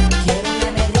acompañado. Quiero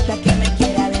una negrita que me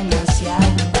quiera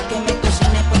demasiado, que me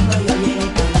cocine cuando yo llegue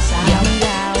cansado, y a un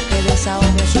lado que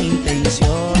desahogue sus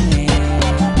intenciones.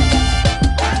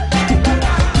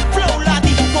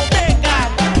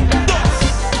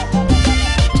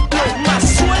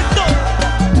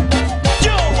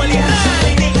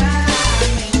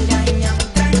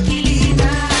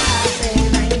 Tranquilidad.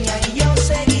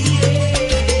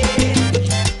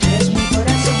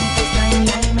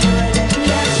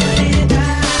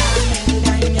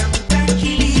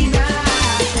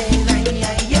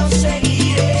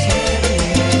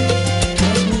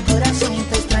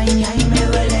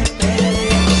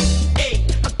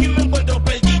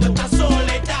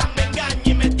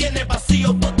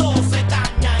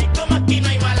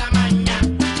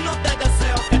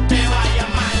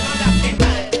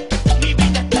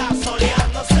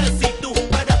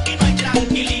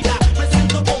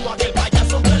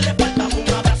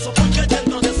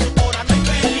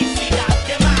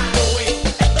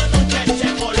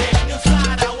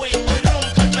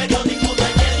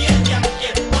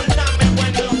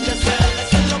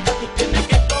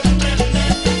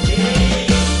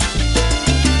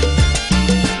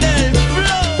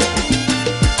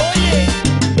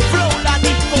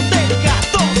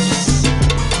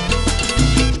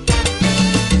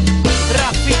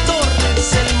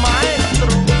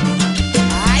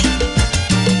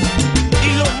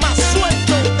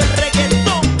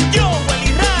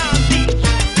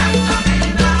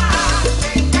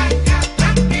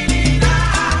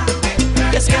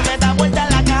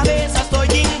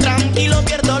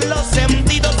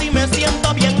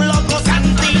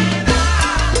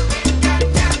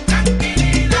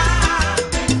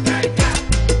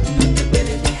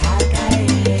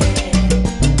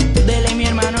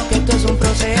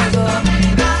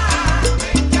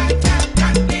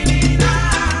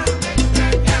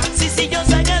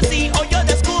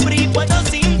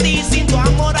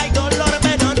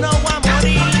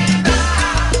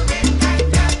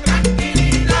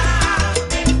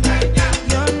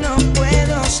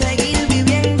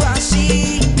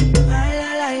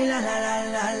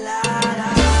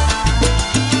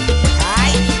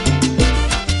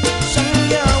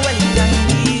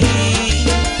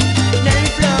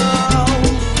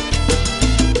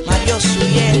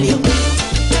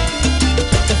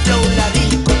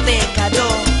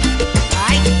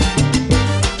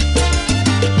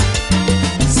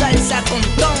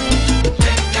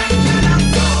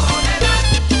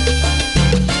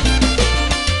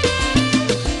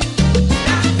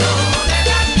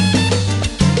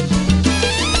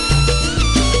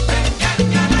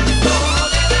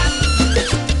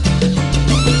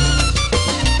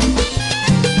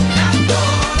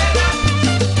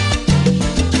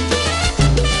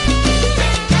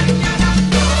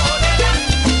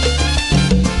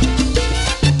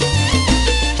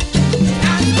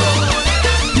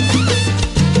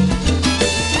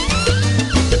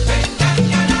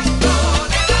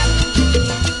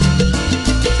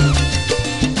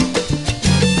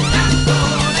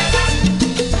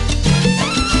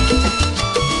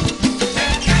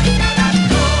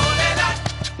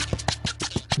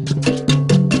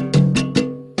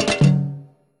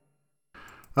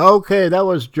 Okay, that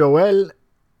was Joel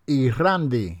y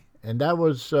Randy, and that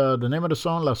was the name of the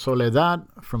song La Soledad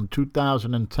from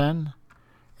 2010,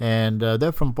 and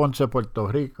they're from Ponce, Puerto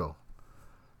Rico.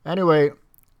 Anyway,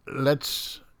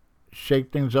 let's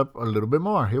shake things up a little bit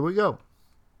more. Here we go.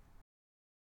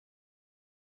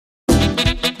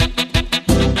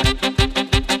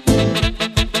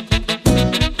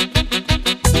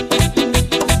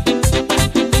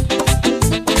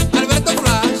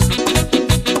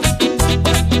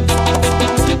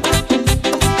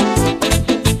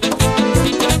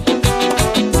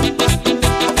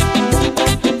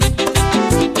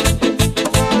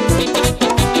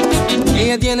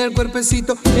 Tiene el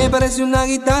cuerpecito que parece una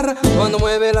guitarra cuando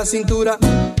mueve la cintura.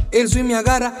 El swing me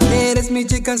agarra. Eres mi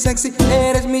chica sexy,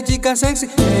 eres mi chica sexy,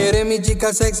 eres mi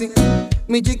chica sexy,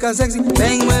 mi chica sexy.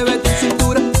 Ven, mueve tu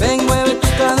cintura, ven, mueve tu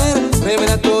cadera,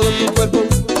 mueve todo tu cuerpo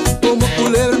como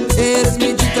culebra. Eres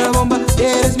mi chica bomba,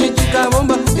 eres mi chica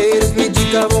bomba, eres mi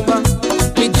chica bomba,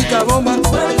 mi chica bomba.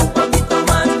 Mueve un poquito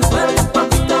más, mueve un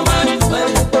poquito más,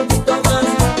 mueve un poquito más,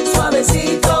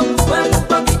 suavecito. Mueve un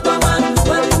poquito más,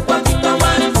 mueve un poquito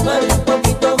más, mueve un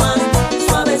poquito más,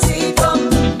 suavecito.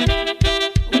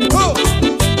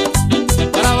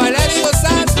 Para bailar y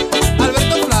gozar,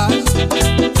 Alberto Flash.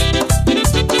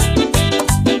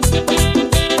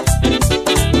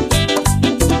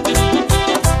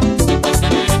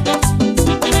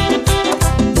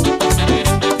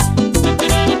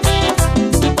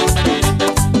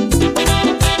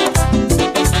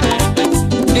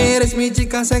 Eres mi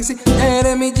chica sexy,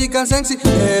 eres mi chica sexy,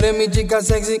 eres mi chica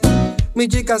sexy, mi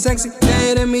chica sexy,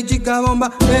 eres mi chica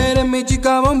bomba, eres mi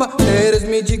chica bomba, eres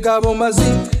mi chica bomba, sí,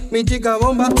 mi chica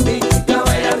bomba. Mi chica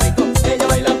baila rico, ella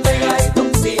baila pegadito,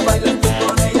 si bailas tú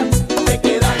con ella, te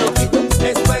queda loquito,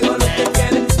 es fuego lo que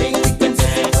tiene, indica en su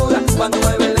cintura, cuando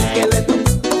mueve el esqueleto,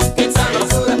 que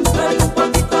sabrosura. Mueve un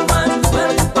poquito más,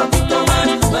 mueve un poquito más,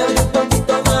 mueve un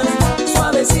poquito más,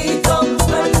 suavecito.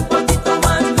 Mueve un poquito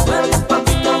más, mueve un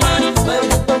poquito más, mueve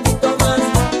un poquito más,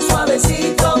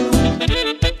 suavecito.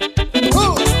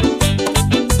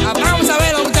 Vamos a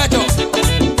verlo, muchachos.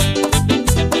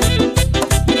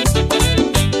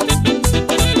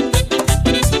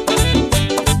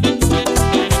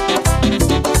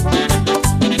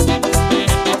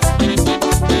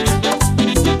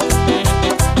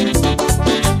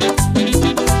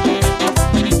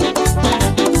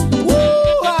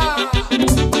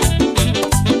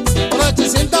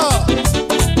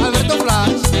 Alberto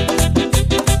Flash.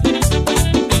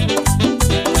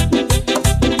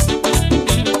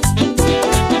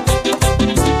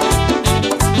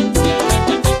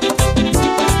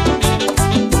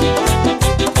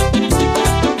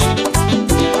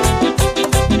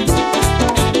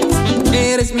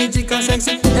 Eres mi chica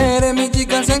sexy, eres mi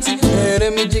chica sexy,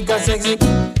 eres mi chica sexy,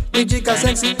 mi chica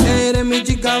sexy, eres mi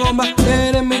chica bomba,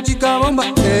 eres mi chica bomba,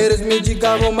 eres mi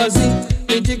chica bomba, sí,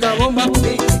 mi chica bomba.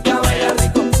 Mi chica baila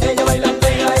rico, ella baila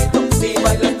pegadito, si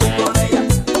bailas tú con ella,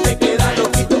 te queda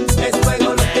loquito, es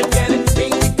fuego lo que tiene,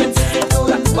 indica en su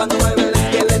cintura, cuando mueve el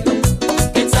esqueleto,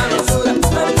 que sabrosura.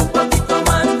 Mueve un poquito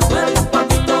más, mueve un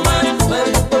poquito más,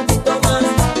 mueve un poquito más,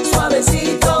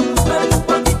 suavecito. Mueve un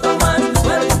poquito más,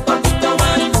 mueve un poquito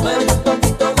más, mueve un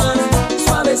poquito más,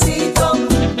 suavecito.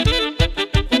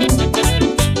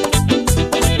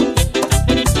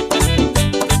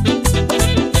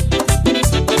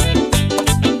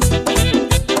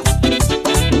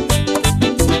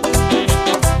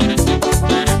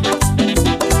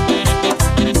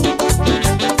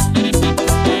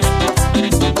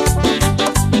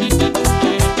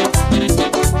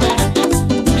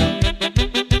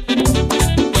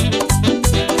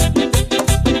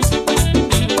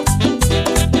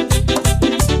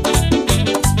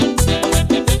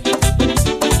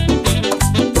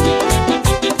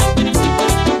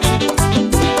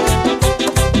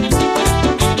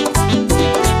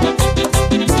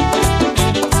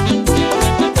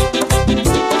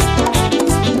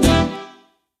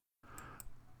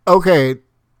 Okay,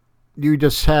 you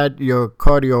just had your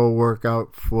cardio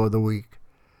workout for the week.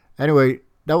 Anyway,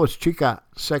 that was Chica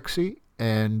Sexy,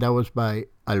 and that was by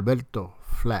Alberto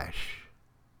Flash.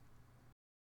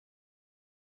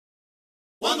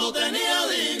 Cuando tenía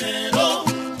dinero,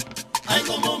 ay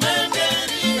como me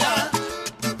quería,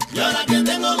 y ahora que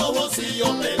tengo los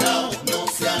bolsillos pegados, no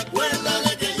se acuerda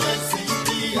de que yo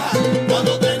existía.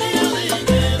 Cuando tenía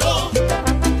dinero,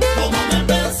 como me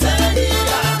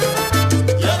perseguía,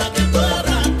 y ahora que estoy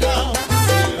arrancado,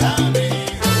 si la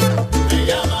miro, me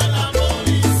llama la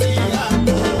policía.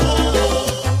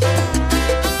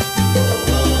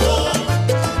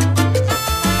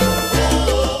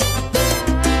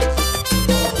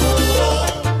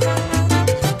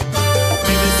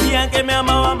 Mi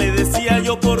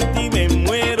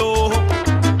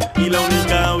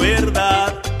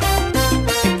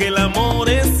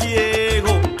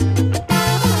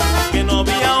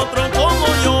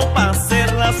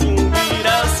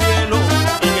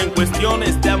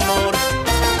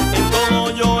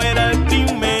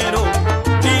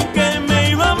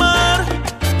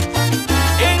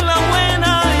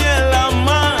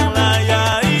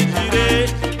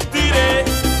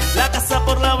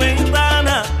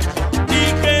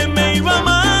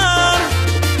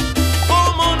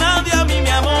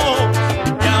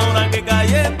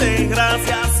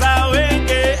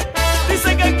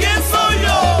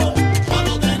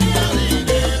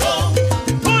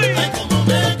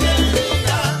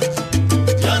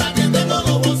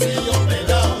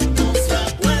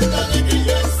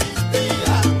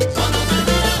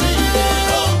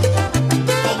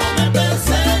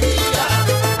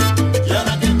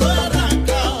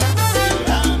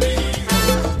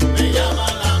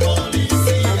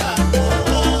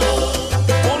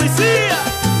decía,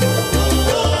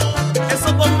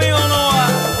 eso conmigo no va.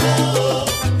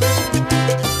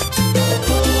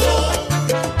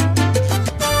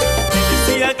 Me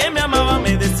decía que me amaba,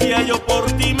 me decía yo por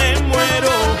ti me muero.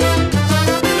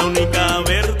 La única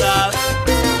verdad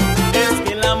es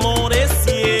que el amor es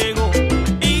ciego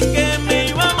y que me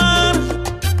iba a amar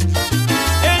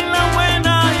en la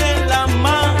buena y en la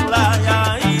mala. Y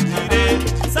ahí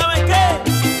tiré, ¿sabe qué?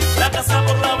 La casa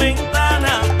por la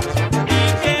ventana y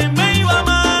que me iba a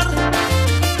amar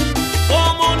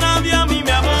como nadie a mí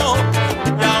me amó.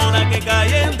 Y ahora que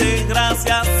caí en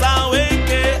desgracia, ¿sabe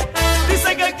qué?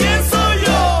 Dice que quién soy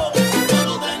yo.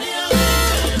 Cuando tenía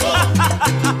dinero,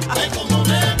 ay, como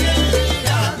me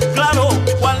quería. Claro,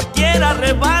 cualquiera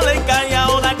resbala y cae.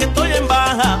 Ahora que estoy en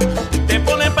baja, te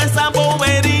pone pa' esa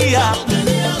bobería. Cuando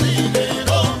tenía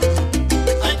dinero,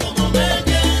 ay, como me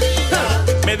quería.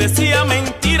 Me decía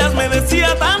mentiras, me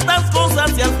decía tantas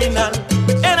cosas y al final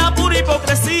era pura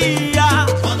hipocresía.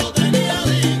 Cuando tenía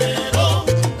dinero,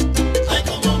 ay,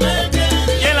 como me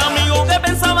quería. Y el amigo que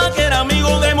pensaba que era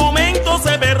amigo de momento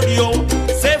se perdió,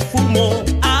 se fumó.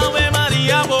 Ave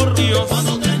María por Dios.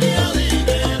 Cuando tenía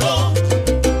dinero,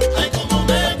 ay, como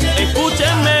me quería.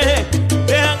 Escúchenme,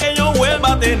 dejan que yo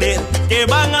vuelva a tener, que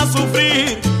van a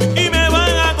sufrir y me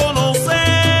van a conocer.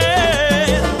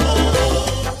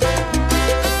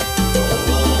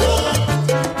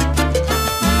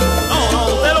 No,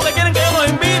 ustedes lo que quieren que yo los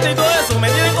invite y todo eso, me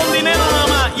tienen con dinero nada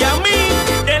más. Y a mí,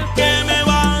 el que me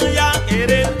vaya a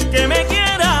querer, que me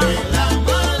quiera, En la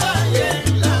mala y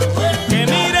en la buena. que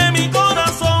mire mi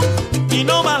corazón y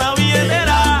no va la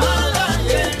billetera. Mala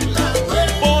y en la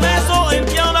buena. Por eso en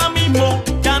ti ahora mismo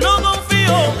ya no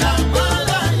confío. La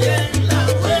mala y en la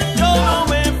buena. Yo no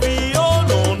me fío,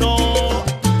 no, no.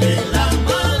 En la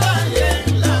mala y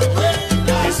en la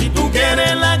buena. Que si tú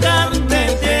quieres la carne,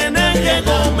 tienes que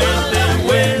comerte el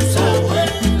hueso.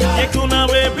 Y es que una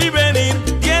vez vi venir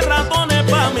 10 ratones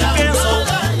pa' mi queso.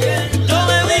 Yo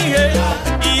le dije,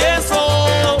 y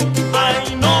eso,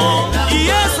 ay no, y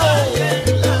eso,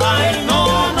 ay no,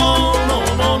 no, no,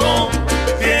 no, no.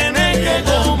 Tienes que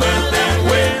comerte el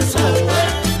hueso.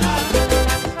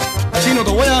 Chino,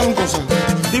 te voy a dar un consejo.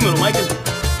 Dímelo, Michael.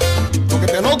 Porque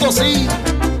te noto así,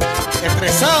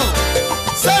 estresado.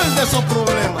 Sal de esos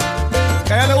problemas.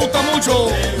 Que a ella le gusta mucho.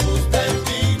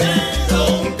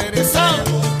 Interesado.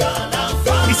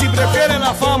 Y si prefiere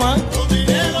la fama, Con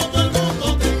dinero todo el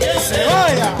mundo te quiere. se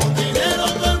vaya. Con dinero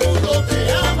todo el mundo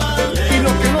te ama. Y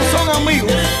los que no son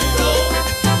amigos,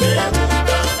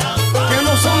 que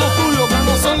no son los tuyos, que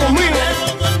no son los míos,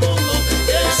 Todo el mundo te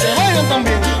quiere. se vayan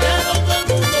también. Todo el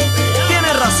mundo te ama.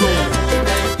 Tienes razón.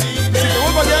 Si te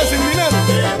vuelvo a quedar sin dinero,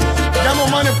 llamo a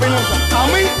Manny Espinosa. A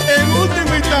mí, en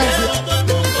última instancia.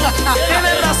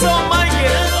 Tienes razón,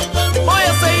 Michael. Voy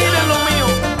a seguir en lo mío,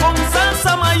 con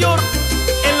salsa mayor,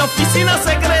 en la oficina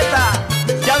secreta.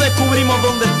 Ya descubrimos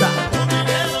dónde está. Con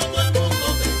dinero todo el mundo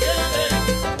te quiere.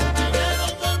 Con dinero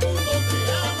todo el mundo te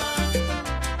ama.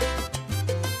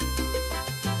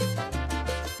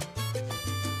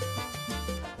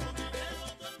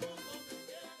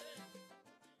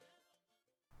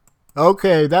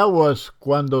 Okay, that was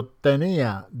Cuando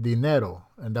Tenía Dinero,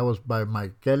 and that was by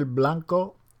Michael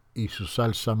Blanco y su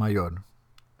Salsa Mayor.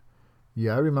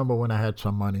 Yeah, I remember when I had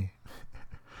some money.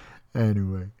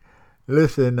 Anyway,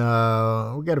 listen,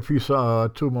 we got a few,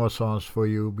 two more songs for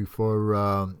you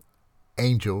before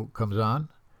Angel comes on.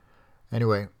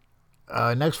 Anyway,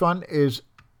 next one is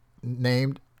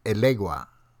named Elegua,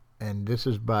 and this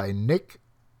is by Nick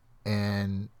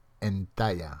and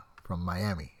Entaya from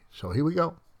Miami. So here we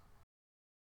go.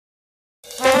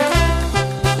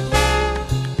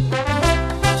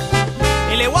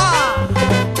 Elewa,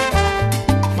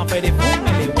 maperefún,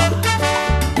 elewa.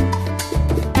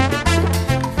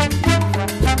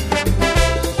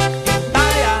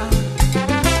 Taya.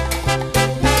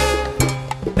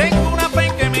 Tengo una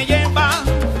fe que me lleva,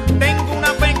 tengo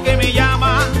una fe que me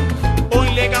llama.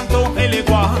 Hoy le canto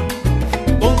elewa,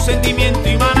 con sentimiento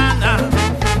y banana.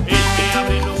 El que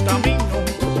abre los caminos,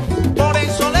 por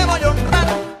eso le voy a honrar.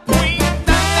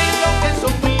 Cuídate lo que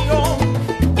son mío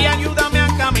y ayúdame a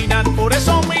caminar. Por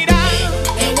eso mira,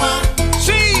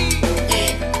 sí,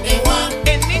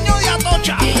 el niño de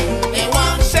Atocha,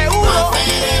 seguro,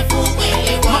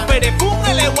 más perefún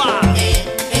elewa.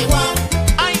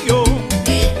 Ay yo,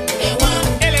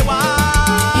 elewa.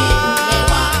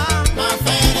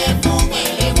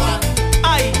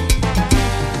 Ay.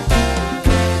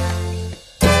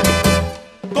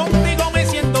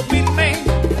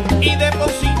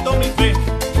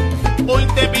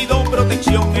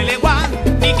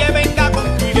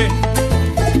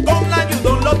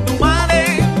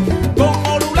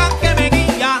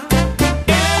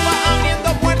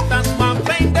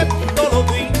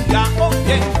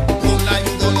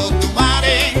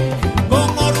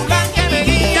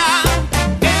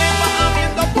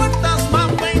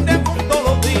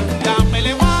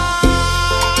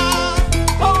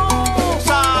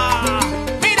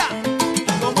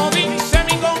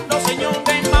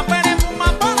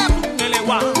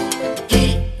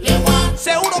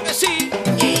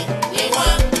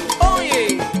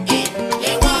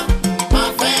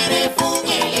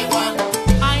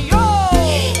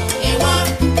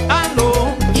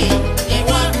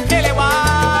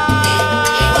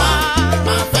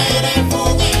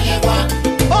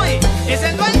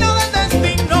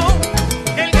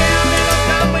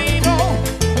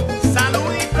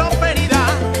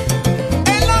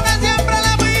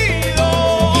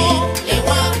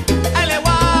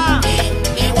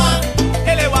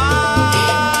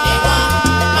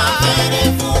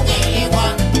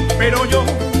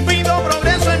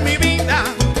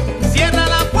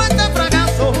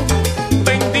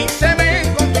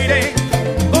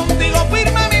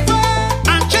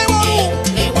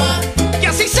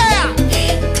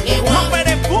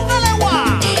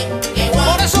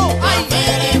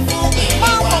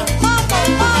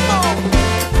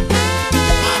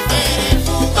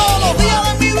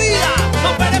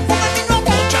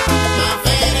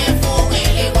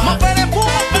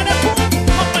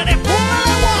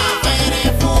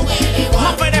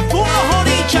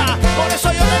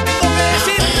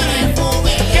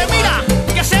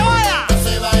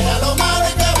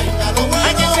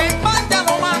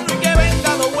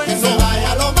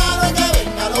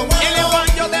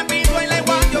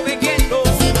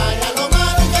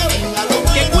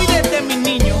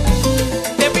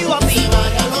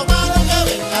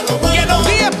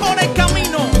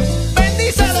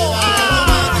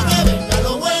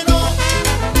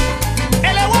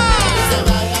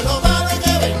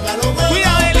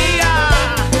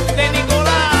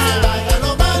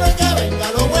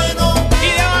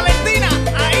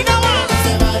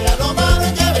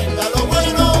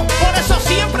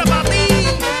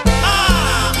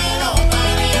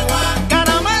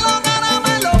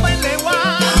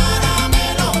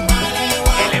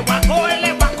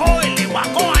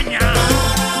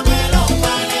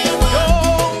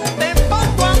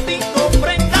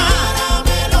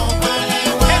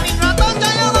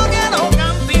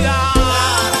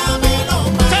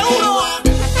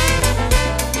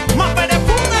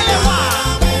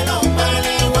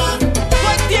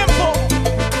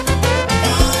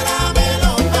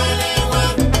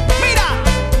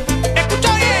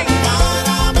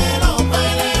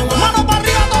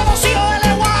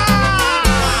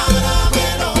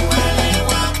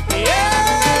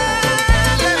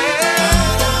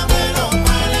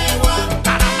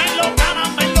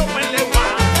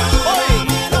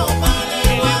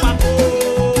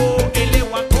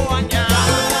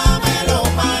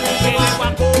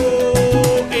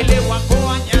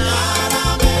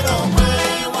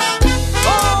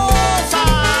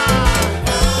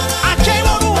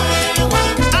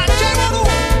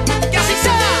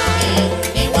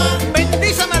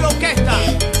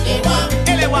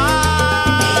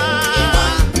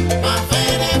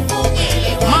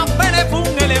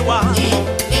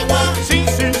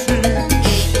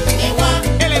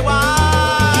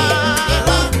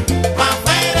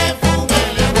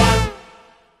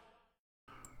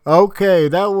 Okay,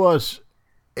 that was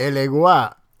El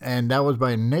Egua, and that was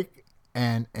by Nick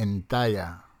and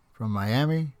Entaya from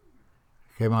Miami.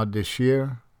 Came out this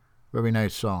year. Very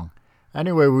nice song.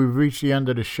 Anyway, we've reached the end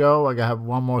of the show. I have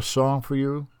one more song for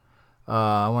you.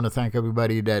 I want to thank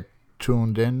everybody that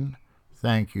tuned in.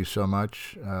 Thank you so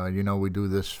much. We do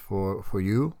this for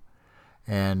you.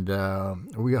 And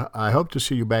I hope to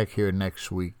see you back here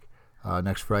next week,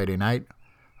 next Friday night,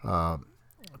 10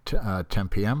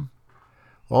 p.m.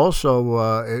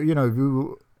 Also, if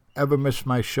you ever miss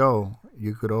my show,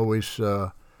 you could always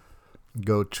go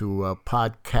to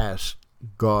Podcast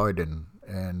Garden.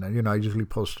 And, I usually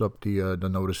post up the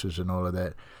notices and all of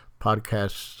that.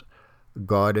 Podcast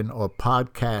Garden or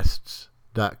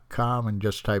podcasts.com and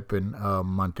just type in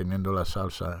Manteniendo la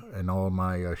Salsa and all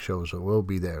my shows will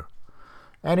be there.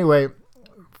 Anyway,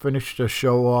 finish the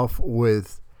show off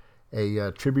with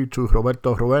a tribute to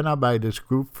Roberto Ruena by this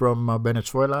group from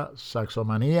Venezuela,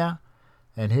 Saxomania.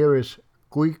 And here is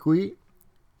Cui Cui,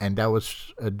 and that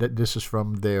was this is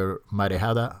from their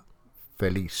Marejada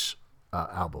Feliz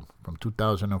album from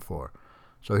 2004.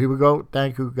 So here we go.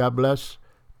 Thank you. God bless.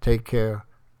 Take care.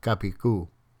 Capicu.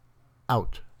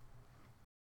 Out.